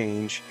didn't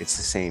change. It's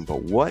the same.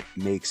 But what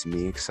makes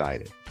me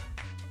excited,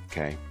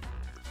 okay,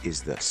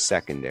 is the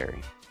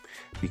secondary.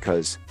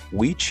 Because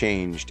we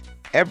changed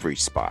every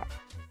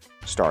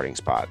starting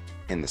spot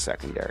in the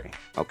secondary,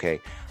 okay?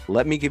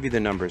 Let me give you the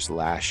numbers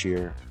last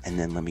year, and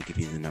then let me give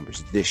you the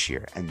numbers this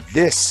year. And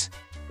this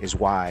is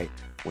why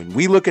when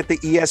we look at the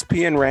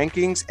ESPN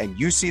rankings and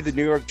you see the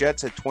New York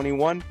Jets at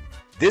 21,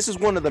 this is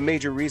one of the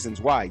major reasons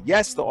why.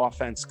 Yes, the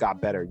offense got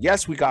better.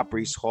 Yes, we got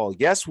Breece Hall.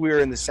 Yes, we're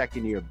in the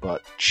 2nd year,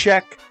 but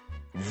check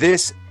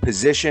this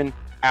position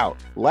out.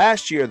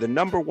 Last year, the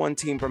number 1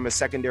 team from a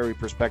secondary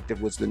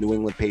perspective was the New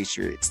England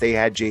Patriots. They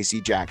had J.C.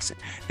 Jackson.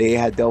 They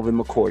had Delvin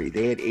McCourty.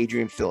 They had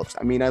Adrian Phillips.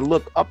 I mean, I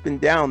look up and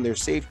down their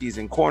safeties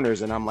and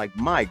corners, and I'm like,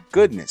 my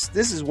goodness,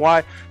 this is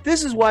why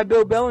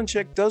Bill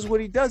Belichick does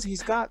what he does.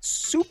 He's got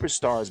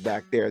superstars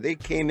back there. They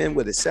came in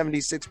with a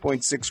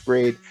 76.6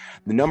 grade.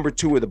 The number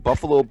 2 are the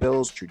Buffalo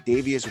Bills,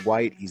 Tre'Davious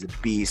White. He's a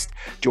beast.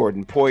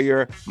 Jordan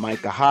Poyer,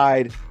 Micah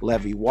Hyde,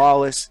 Levi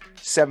Wallace,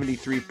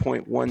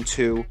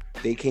 73.12.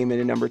 They came in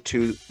at number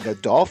 2. The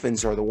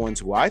Dolphins are the ones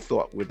who I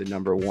thought were the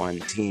number 1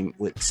 team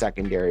with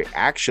secondary.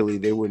 Actually,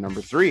 they were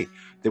number 3.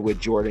 They're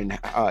with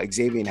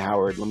Xavier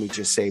Howard. Let me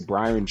just say,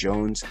 Byron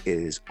Jones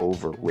is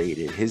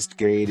overrated. His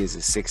grade is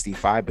a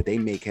 65, but they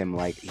make him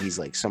like he's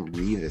like some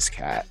Revis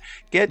cat.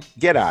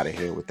 Get out of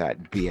here with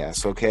that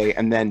BS, okay?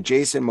 And then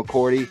Jason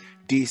McCourty,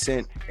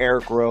 decent.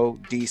 Eric Rowe,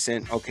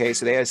 decent. Okay,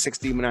 so they had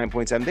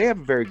 69.7. They have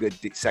a very good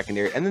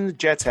secondary. And then the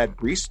Jets had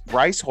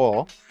Bryce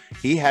Hall.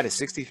 He had a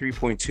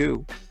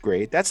 63.2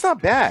 grade. That's not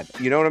bad.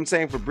 You know what I'm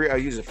saying? I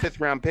use a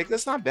 5th-round pick.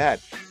 That's not bad.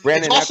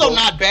 It's also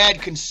not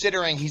bad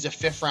considering he's a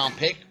 5th-round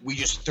pick. We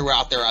just threw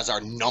out there as our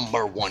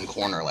number 1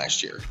 corner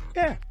last year.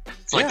 Yeah.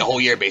 For like the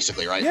whole year,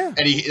 basically, right? Yeah.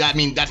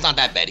 And that's not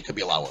that bad. He could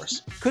be a lot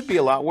worse. Could be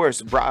a lot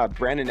worse.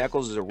 Brandon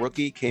Echols is a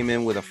rookie. Came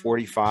in with a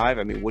 45.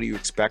 I mean, what do you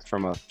expect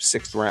from a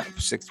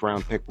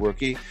 6th-round pick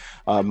rookie?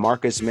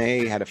 Marcus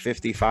May had a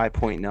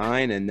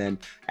 55.9, and then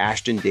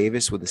Ashton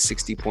Davis with a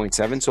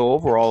 60.7. So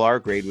overall, our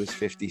grade was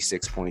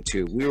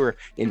 56.2. We were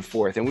in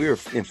 4th, and we were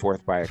in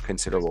 4th by a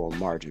considerable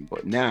margin.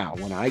 But now,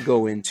 when I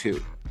go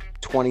into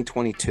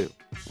 2022,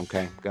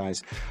 okay,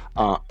 guys,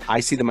 I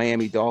see the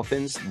Miami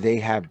Dolphins. They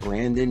have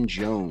Brandon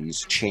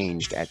Jones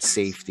changed at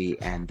safety,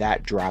 and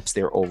that drops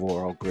their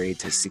overall grade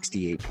to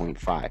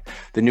 68.5.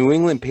 The New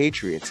England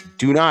Patriots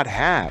do not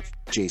have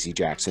J.C.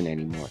 Jackson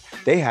anymore.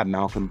 They have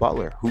Malcolm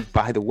Butler, who,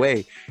 by the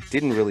way,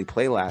 didn't really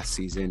play last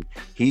season.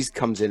 He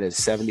comes in at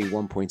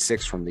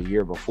 71.6 from the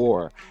year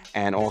before,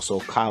 and also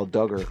Kyle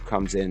Duggar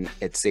comes in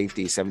at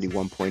safety,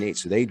 71.8.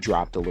 So they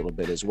dropped a little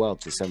bit as well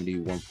to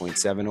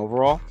 71.7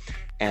 overall.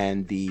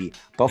 And the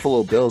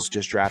Buffalo Bills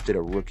just drafted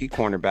a rookie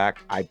cornerback.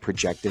 I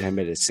projected him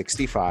at a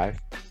 65,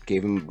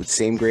 gave him the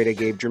same grade I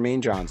gave Jermaine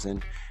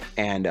Johnson,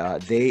 and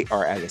they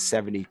are at a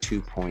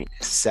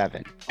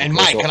 72.7. And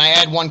Mike, can I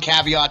add one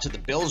caveat to the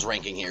Bills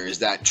ranking here is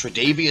that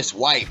Tre'Davious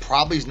White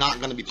probably is not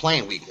going to be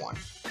playing week 1.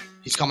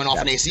 He's coming off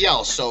an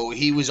ACL, so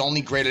he was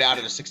only graded out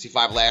at a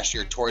 65 last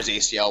year towards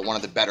ACL, one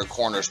of the better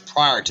corners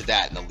prior to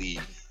that in the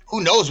league.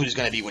 Who knows what he's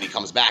going to be when he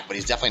comes back, but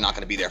he's definitely not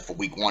going to be there for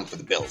week 1 for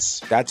the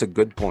Bills. That's a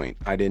good point.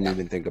 I didn't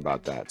even think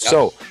about that. Yep.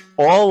 So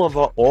all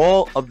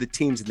of the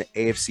teams in the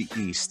AFC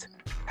East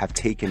have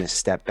taken a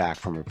step back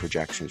from a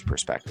projections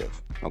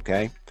perspective,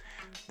 okay?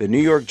 The New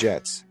York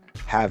Jets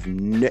have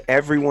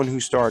everyone who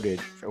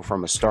started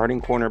from a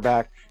starting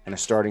cornerback and a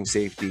starting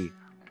safety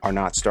are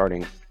not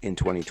starting in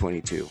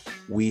 2022.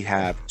 We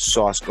have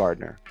Sauce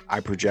Gardner. I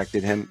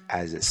projected him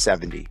as a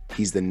 70.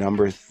 He's the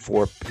number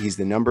 4. He's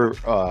the number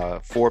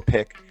 4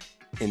 pick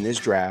in this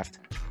draft.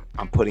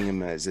 I'm putting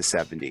him as a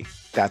 70.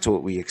 That's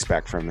what we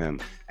expect from him,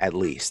 at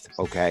least.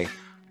 Okay.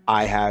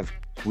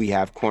 We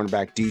have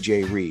cornerback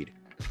DJ Reed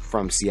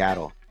from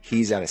Seattle.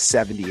 He's at a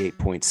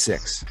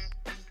 78.6.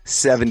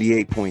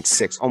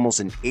 78.6, almost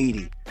an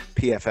 80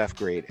 PFF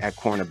grade at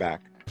cornerback.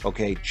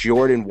 Okay.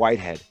 Jordan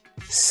Whitehead,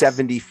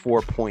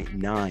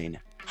 74.9.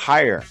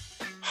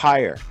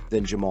 Higher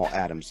than Jamal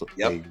Adams,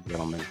 ladies and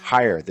gentlemen.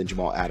 Higher than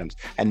Jamal Adams.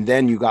 And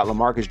then you got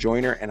LaMarcus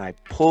Joyner, and I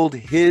pulled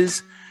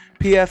his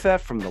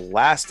PFF from the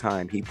last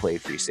time he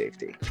played free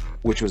safety,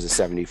 which was a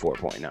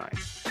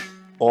 74.9.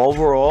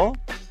 Overall,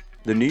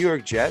 the New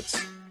York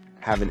Jets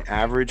have an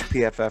average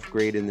PFF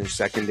grade in their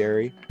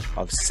secondary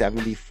of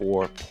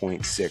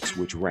 74.6,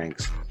 which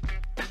ranks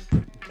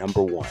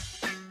number 1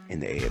 in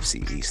the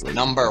AFC East.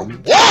 Number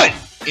 1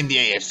 in the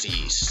AFC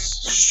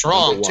East.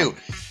 Strong, too.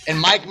 And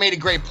Mike made a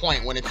great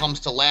point when it comes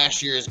to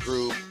last year's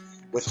group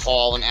with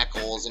Hall and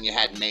Eccles, and you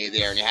had May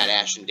there, and you had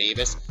Ashton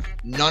Davis.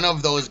 None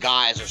of those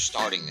guys are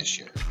starting this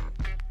year.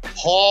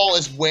 Hall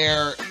is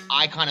where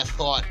I kind of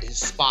thought his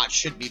spot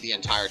should be the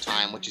entire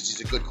time, which is he's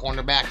a good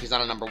cornerback. He's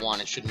not a number 1.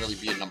 It shouldn't really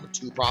be a number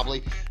 2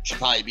 probably. Should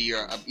probably be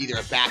either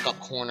a backup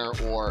corner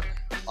or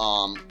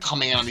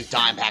coming in on these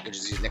dime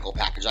packages, these nickel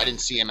packages. I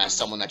didn't see him as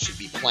someone that should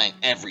be playing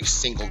every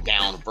single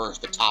down versus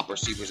the top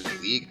receivers in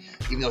the league,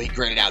 even though he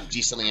graded out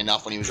decently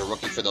enough when he was a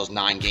rookie for those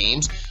 9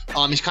 games.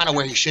 He's kind of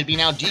where he should be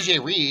now.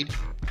 DJ Reed,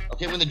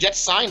 okay, when the Jets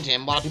signed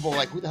him, a lot of people were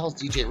like, who the hell is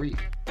DJ Reed?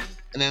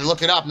 And then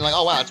look it up and they're like,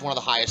 oh, wow, that's one of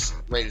the highest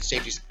rated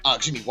safeties,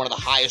 one of the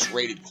highest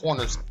rated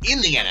corners in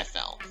the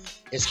NFL.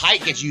 His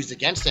height gets used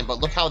against him, but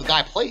look how the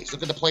guy plays.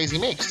 Look at the plays he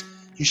makes.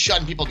 He's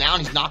shutting people down.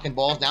 He's knocking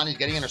balls down. He's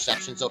getting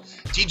interceptions. So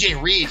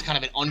DJ Reed's kind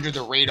of an under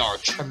the radar,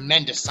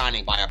 tremendous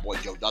signing by our boy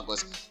Joe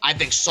Douglas. I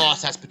think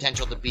Sauce has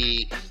potential to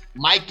be,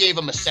 Mike gave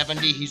him a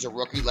 70. He's a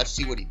rookie. Let's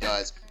see what he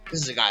does.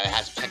 This is a guy that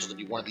has potential to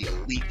be one of the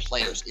elite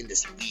players in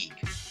this league.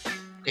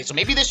 Okay, so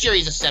maybe this year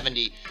he's a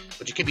 70,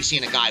 but you could be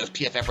seeing a guy whose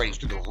PFF ratings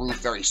through the roof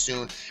very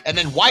soon. And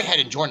then Whitehead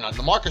and Jordan,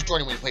 LaMarcus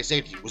Jordan when he played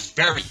safety was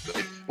very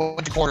good.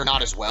 Went to corner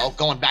not as well,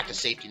 going back to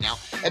safety now.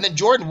 And then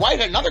Jordan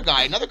Whitehead, another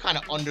guy, another kind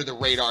of under the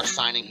radar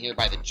signing here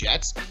by the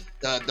Jets.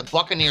 The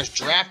Buccaneers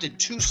drafted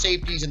 2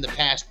 safeties in the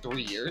past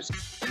 3 years.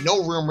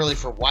 No room really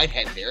for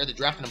Whitehead there. They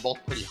drafted them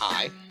both pretty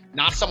high.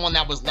 Not someone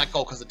that was let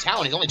go because of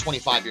talent. He's only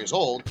 25 years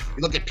old.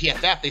 You look at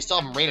PFF, they still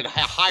have him rated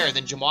higher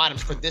than Jamal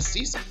Adams for this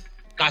season.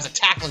 Guy's a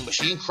tackling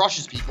machine,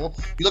 crushes people.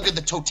 You look at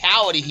the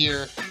totality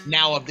here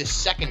now of this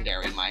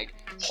secondary, Mike.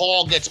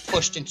 Hall gets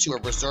pushed into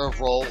a reserve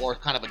role or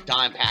kind of a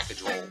dime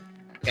package role.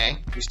 Okay?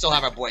 We still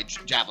have our boy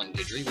Javelin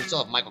Guidry. We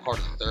still have Michael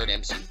Carter III,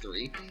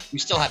 MC3. We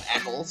still have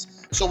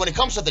Eccles. So when it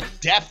comes to the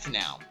depth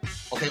now,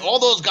 okay, all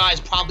those guys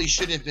probably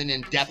should have been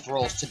in depth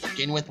roles to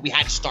begin with. We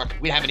had to start them.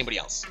 We didn't have anybody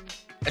else.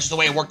 That's just the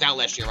way it worked out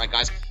last year, right,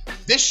 guys?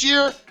 This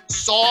year,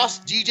 Sauce,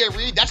 DJ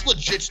Reed, that's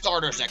legit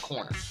starters at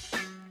corner.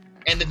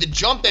 And the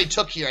jump they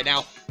took here,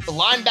 now, the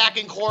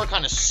linebacking core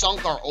kind of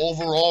sunk our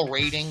overall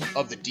rating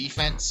of the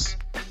defense.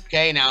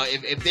 Okay, now,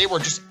 if they were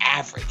just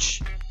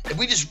average, if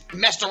we just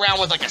messed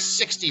around with like a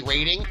 60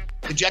 rating,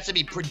 the Jets would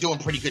be doing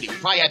pretty good. We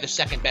probably had the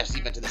second best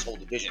defense in this whole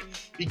division.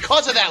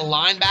 Because of that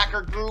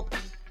linebacker group,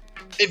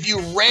 if you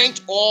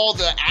ranked all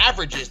the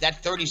averages,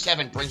 that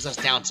 37 brings us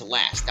down to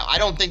last. Now, I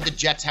don't think the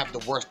Jets have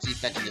the worst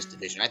defense in this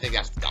division. I think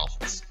that's the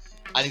Dolphins.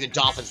 I think the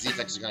Dolphins'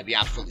 defense is going to be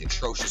absolutely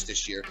atrocious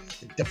this year.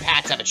 The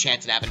Pats have a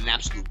chance at having an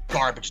absolute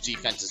garbage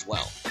defense as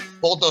well.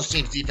 Both those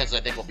teams' defenses, I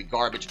think, will be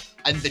garbage.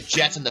 I think the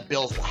Jets and the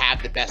Bills will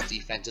have the best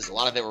defenses. A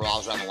lot of it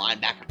revolves around the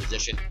linebacker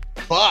position.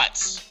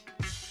 But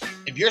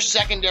if your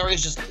secondary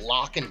is just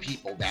locking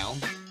people down,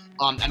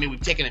 I mean,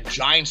 we've taken a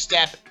giant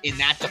step in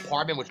that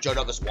department, which Joe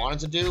Douglas wanted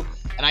to do.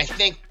 And I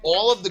think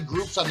all of the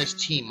groups on this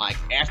team, Mike,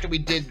 after we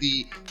did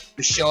the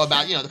show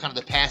about, the kind of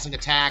the passing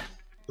attack,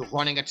 the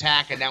running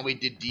attack, and now we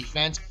did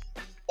defense,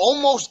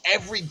 almost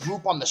every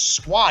group on the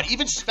squad,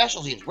 even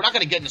special teams. We're not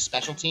going to get into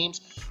special teams,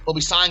 but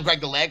we signed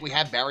Greg the Leg. We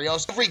have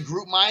Barrios. Every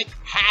group, Mike,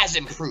 has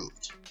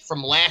improved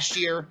from last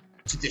year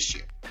to this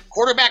year.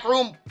 Quarterback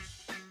room,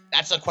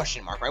 that's a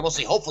question mark, right? We'll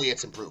see. Hopefully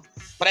it's improved.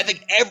 But I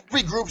think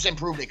every group's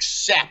improved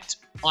except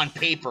on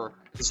paper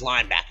this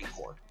linebacking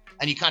core.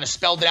 And you kind of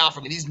spelled it out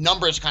for me. These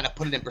numbers kind of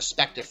put it in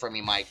perspective for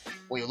me, Mike.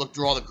 When you look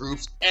through all the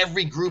groups,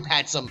 every group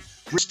had some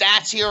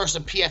stats here or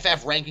some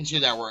PFF rankings here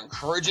that were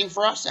encouraging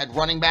for us at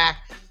running back,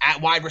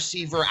 at wide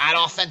receiver, at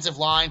offensive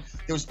line.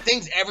 There was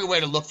things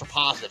everywhere to look for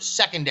positive.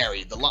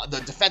 Secondary,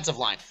 the defensive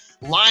line.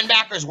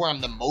 Linebackers where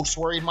I'm the most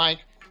worried, Mike.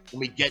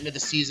 When we get into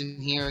the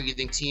season here, you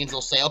think teams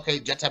will say, okay,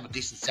 Jets have a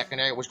decent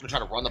secondary. We're just going to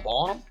try to run the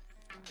ball on them?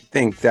 I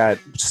think that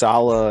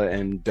Saleh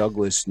and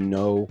Douglas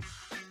know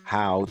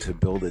how to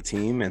build a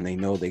team, and they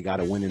know they got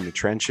to win in the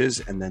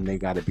trenches, and then they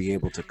got to be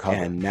able to cover.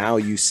 And now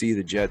you see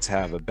the Jets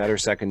have a better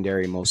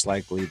secondary, most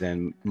likely,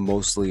 than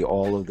mostly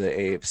all of the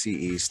AFC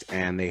East,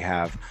 and they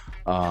have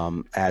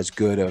as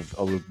good of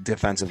a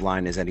defensive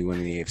line as anyone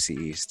in the AFC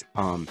East.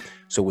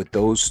 So with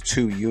those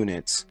two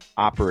units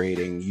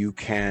operating, you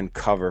can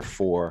cover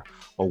for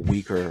a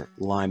weaker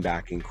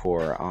linebacking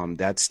core.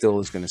 That still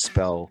is going to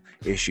spell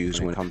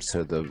issues when it comes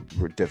to the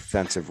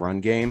defensive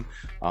run game.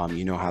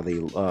 You know how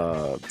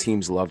the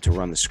teams love to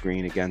run the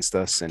screen against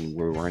us, and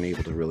we weren't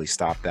able to really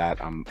stop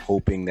that. I'm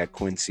hoping that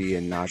Quincy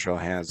and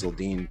Najee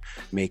Hazeldine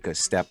make a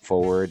step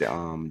forward.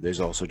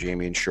 There's also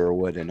Jamie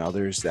Sherwood and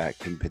others that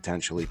can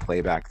potentially play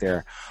back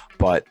there.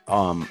 But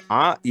I'm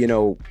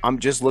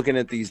just looking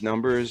at these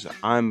numbers.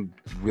 I'm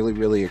really,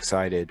 really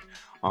excited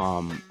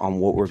on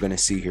what we're going to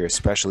see here,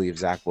 especially if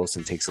Zach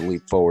Wilson takes a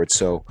leap forward.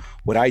 So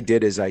what I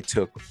did is I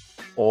took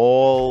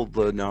all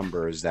the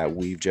numbers that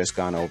we've just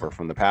gone over,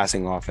 from the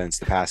passing offense,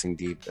 the passing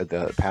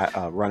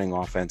running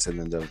offense, and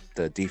then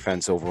the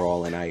defense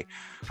overall, and I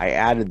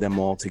added them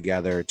all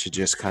together to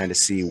just kind of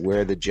see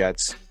where the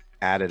Jets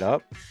added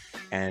up.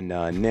 And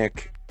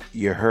Nick,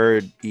 you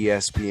heard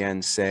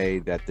ESPN say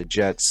that the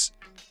Jets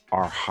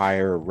are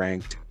higher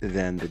ranked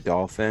than the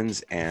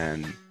Dolphins,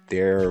 and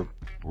they're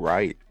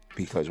right.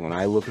 Because when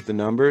I look at the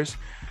numbers,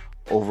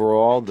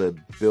 overall, the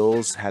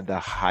Bills had the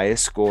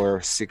highest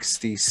score,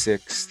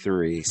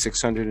 663.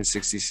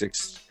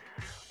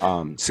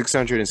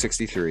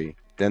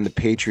 Then the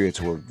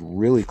Patriots were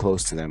really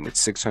close to them with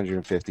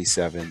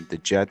 657. The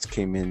Jets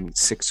came in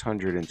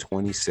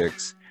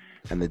 626,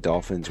 and the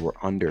Dolphins were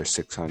under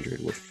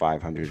 600 with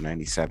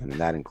 597, and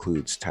that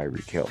includes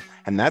Tyreek Hill.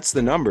 And that's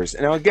the numbers.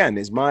 And now,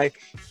 again,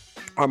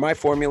 are my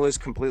formulas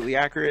completely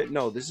accurate?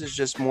 No, this is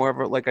just more of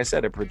a, like I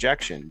said, a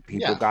projection.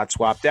 People got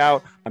swapped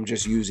out. I'm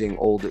just using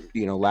older,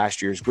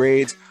 last year's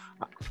grades.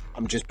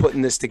 I'm just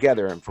putting this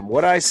together. And from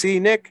what I see,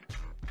 Nick,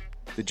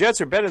 the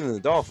Jets are better than the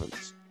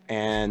Dolphins,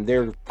 and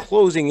they're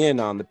closing in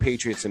on the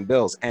Patriots and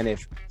Bills. And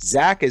if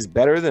Zach is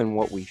better than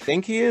what we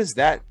think he is,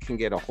 that can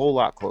get a whole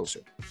lot closer.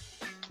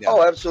 Yeah,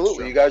 oh, absolutely.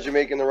 Sure. You guys are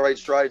making the right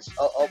strides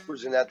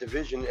upwards in that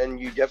division, and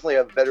you definitely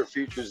have better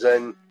futures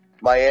than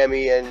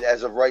Miami, and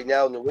as of right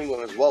now, New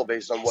England as well,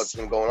 based on what's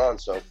been going on.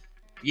 So,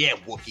 yeah,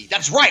 Wookie,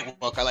 that's right.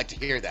 Look, I like to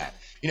hear that.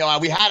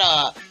 We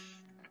had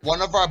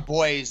one of our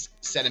boys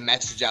sent a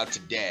message out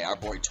today, our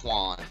boy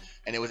Twan,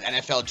 and it was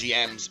NFL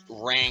GMs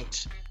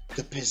ranked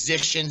the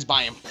positions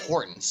by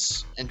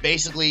importance. And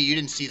basically, you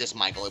didn't see this,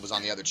 Michael. It was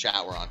on the other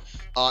chat we're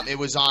on. It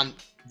was on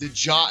the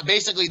job,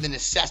 basically the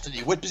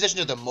necessity. What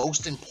positions are the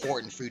most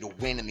important for you to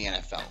win in the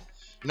NFL?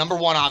 Number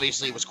one,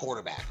 obviously, was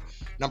quarterback.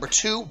 Number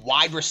 2,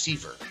 wide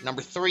receiver.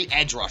 Number 3,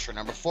 edge rusher.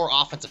 Number 4,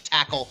 offensive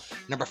tackle.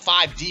 Number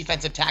 5,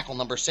 defensive tackle.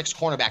 Number 6,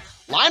 cornerback.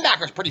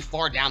 Linebacker is pretty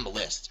far down the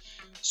list.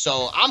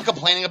 So I'm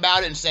complaining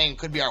about it and saying it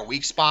could be our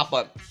weak spot,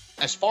 but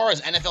as far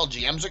as NFL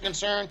GMs are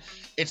concerned,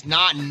 it's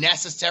not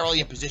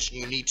necessarily a position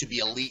you need to be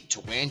elite to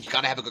win. You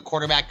got to have a good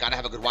quarterback, got to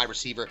have a good wide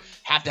receiver,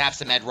 have to have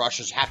some edge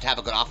rushers, have to have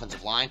a good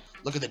offensive line.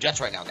 Look at the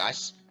Jets right now,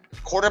 guys.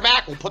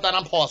 Quarterback, we'll put that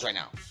on pause right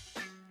now.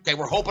 Okay,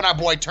 we're hoping our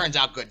boy turns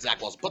out good, Zach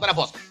Wilson. Put that on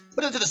pause.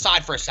 Put it to the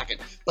side for a second.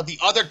 But the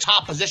other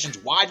top positions,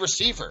 wide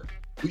receiver,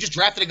 we just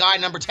drafted a guy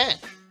number 10.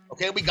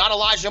 Okay, we got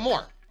Elijah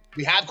Moore.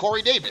 We have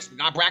Corey Davis. We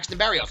got Braxton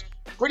Berrios.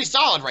 Pretty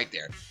solid right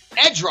there.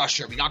 Edge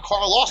rusher, we got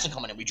Carl Lawson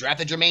coming in. We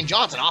drafted Jermaine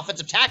Johnson.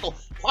 Offensive tackle,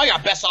 probably our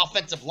best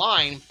offensive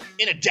line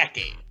in a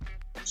decade.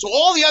 So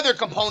all the other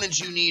components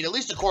you need, at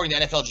least according to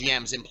NFL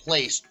GMs, in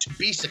place to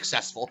be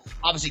successful.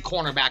 Obviously,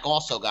 cornerback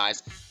also,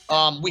 guys.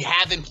 We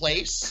have in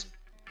place.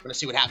 We're going to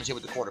see what happens here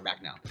with the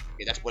quarterback now.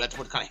 Okay, that's what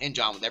kind of hinge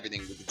on with everything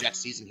with the Jets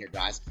season here,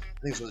 guys.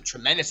 I think this was a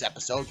tremendous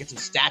episode. Get some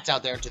stats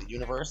out there into the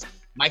universe.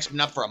 Mike's been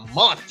up for a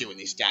month doing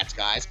these stats,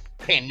 guys.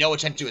 Paying no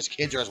attention to his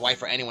kids or his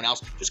wife or anyone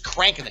else. Just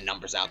cranking the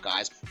numbers out,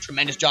 guys.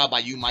 Tremendous job by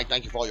you, Mike.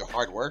 Thank you for all your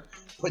hard work.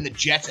 Putting the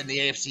Jets and the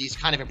AFCs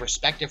kind of in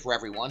perspective for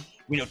everyone.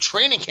 We know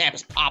training camp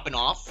is popping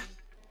off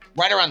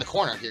right around the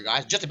corner here,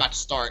 guys. Just about to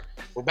start.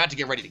 We're about to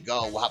get ready to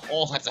go. We'll have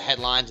all types of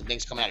headlines and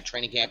things coming out of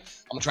training camp.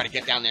 I'm going to try to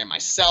get down there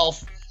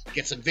myself.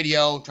 Get some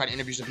video, try to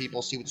interview some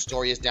people, see what the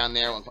story is down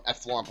there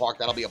at Florham Park.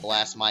 That'll be a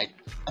blast, Mike.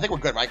 I think we're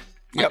good, right?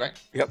 Mike, yep. Right?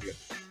 Yep.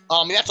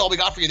 That's all we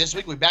got for you this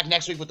week. We'll be back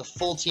next week with the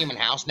full team in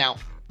house. Now,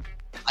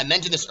 I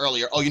mentioned this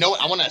earlier. Oh, you know what?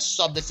 I want to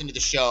sub this into the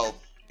show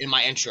in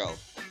my intro.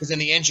 Because in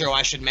the intro,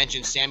 I should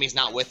mention Sammy's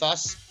not with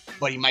us,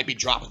 but he might be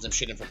dropping some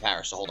shit in from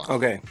Paris. So hold on.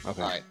 Okay. All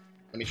right.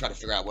 Let me try to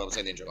figure out what was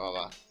in the intro.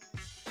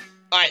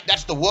 All right,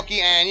 that's the Wookie,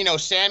 and,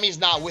 Sammy's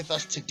not with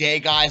us today,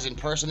 guys, in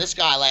person. This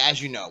guy,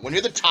 as you know, when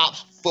you're the top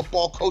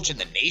football coach in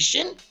the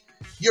nation,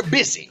 you're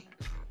busy.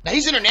 Now,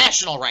 he's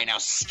international right now,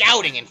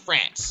 scouting in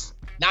France.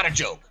 Not a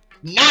joke.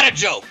 Not a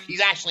joke.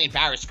 He's actually in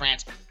Paris,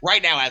 France,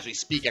 right now as we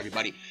speak,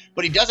 everybody.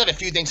 But he does have a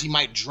few things he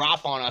might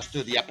drop on us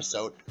through the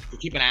episode. So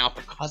keep an eye out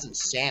for Cousin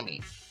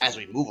Sammy as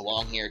we move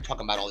along here,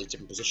 talking about all these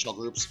different positional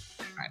groups.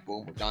 All right,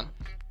 boom, we're done.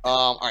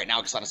 All right,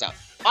 now sign us out.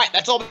 All right,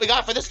 that's all we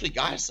got for this week,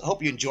 guys. I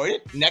hope you enjoyed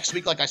it. Next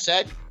week, like I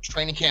said,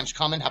 training camp's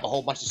coming. Have a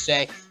whole bunch to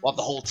say. We'll have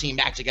the whole team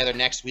back together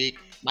next week.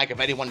 Mike, if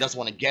anyone doesn't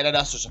want to get at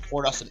us or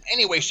support us in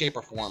any way, shape,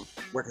 or form,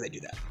 where can they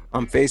do that?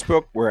 On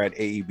Facebook, we're at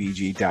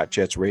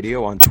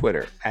aebg.jetsradio. On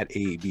Twitter, at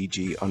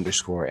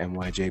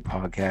aebg_NYJ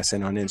podcast.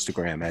 And on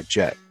Instagram, at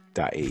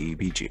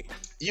jet.aebg.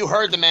 You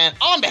heard the man.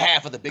 On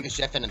behalf of the biggest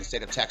Jet fan in the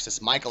state of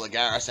Texas, Michael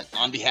Agaris, and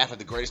on behalf of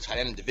the greatest tight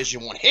end in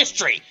Division I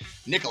history,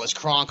 Nicholas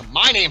Kronk,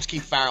 my name's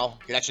Keith Farrell.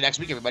 Get at you next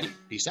week, everybody.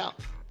 Peace out.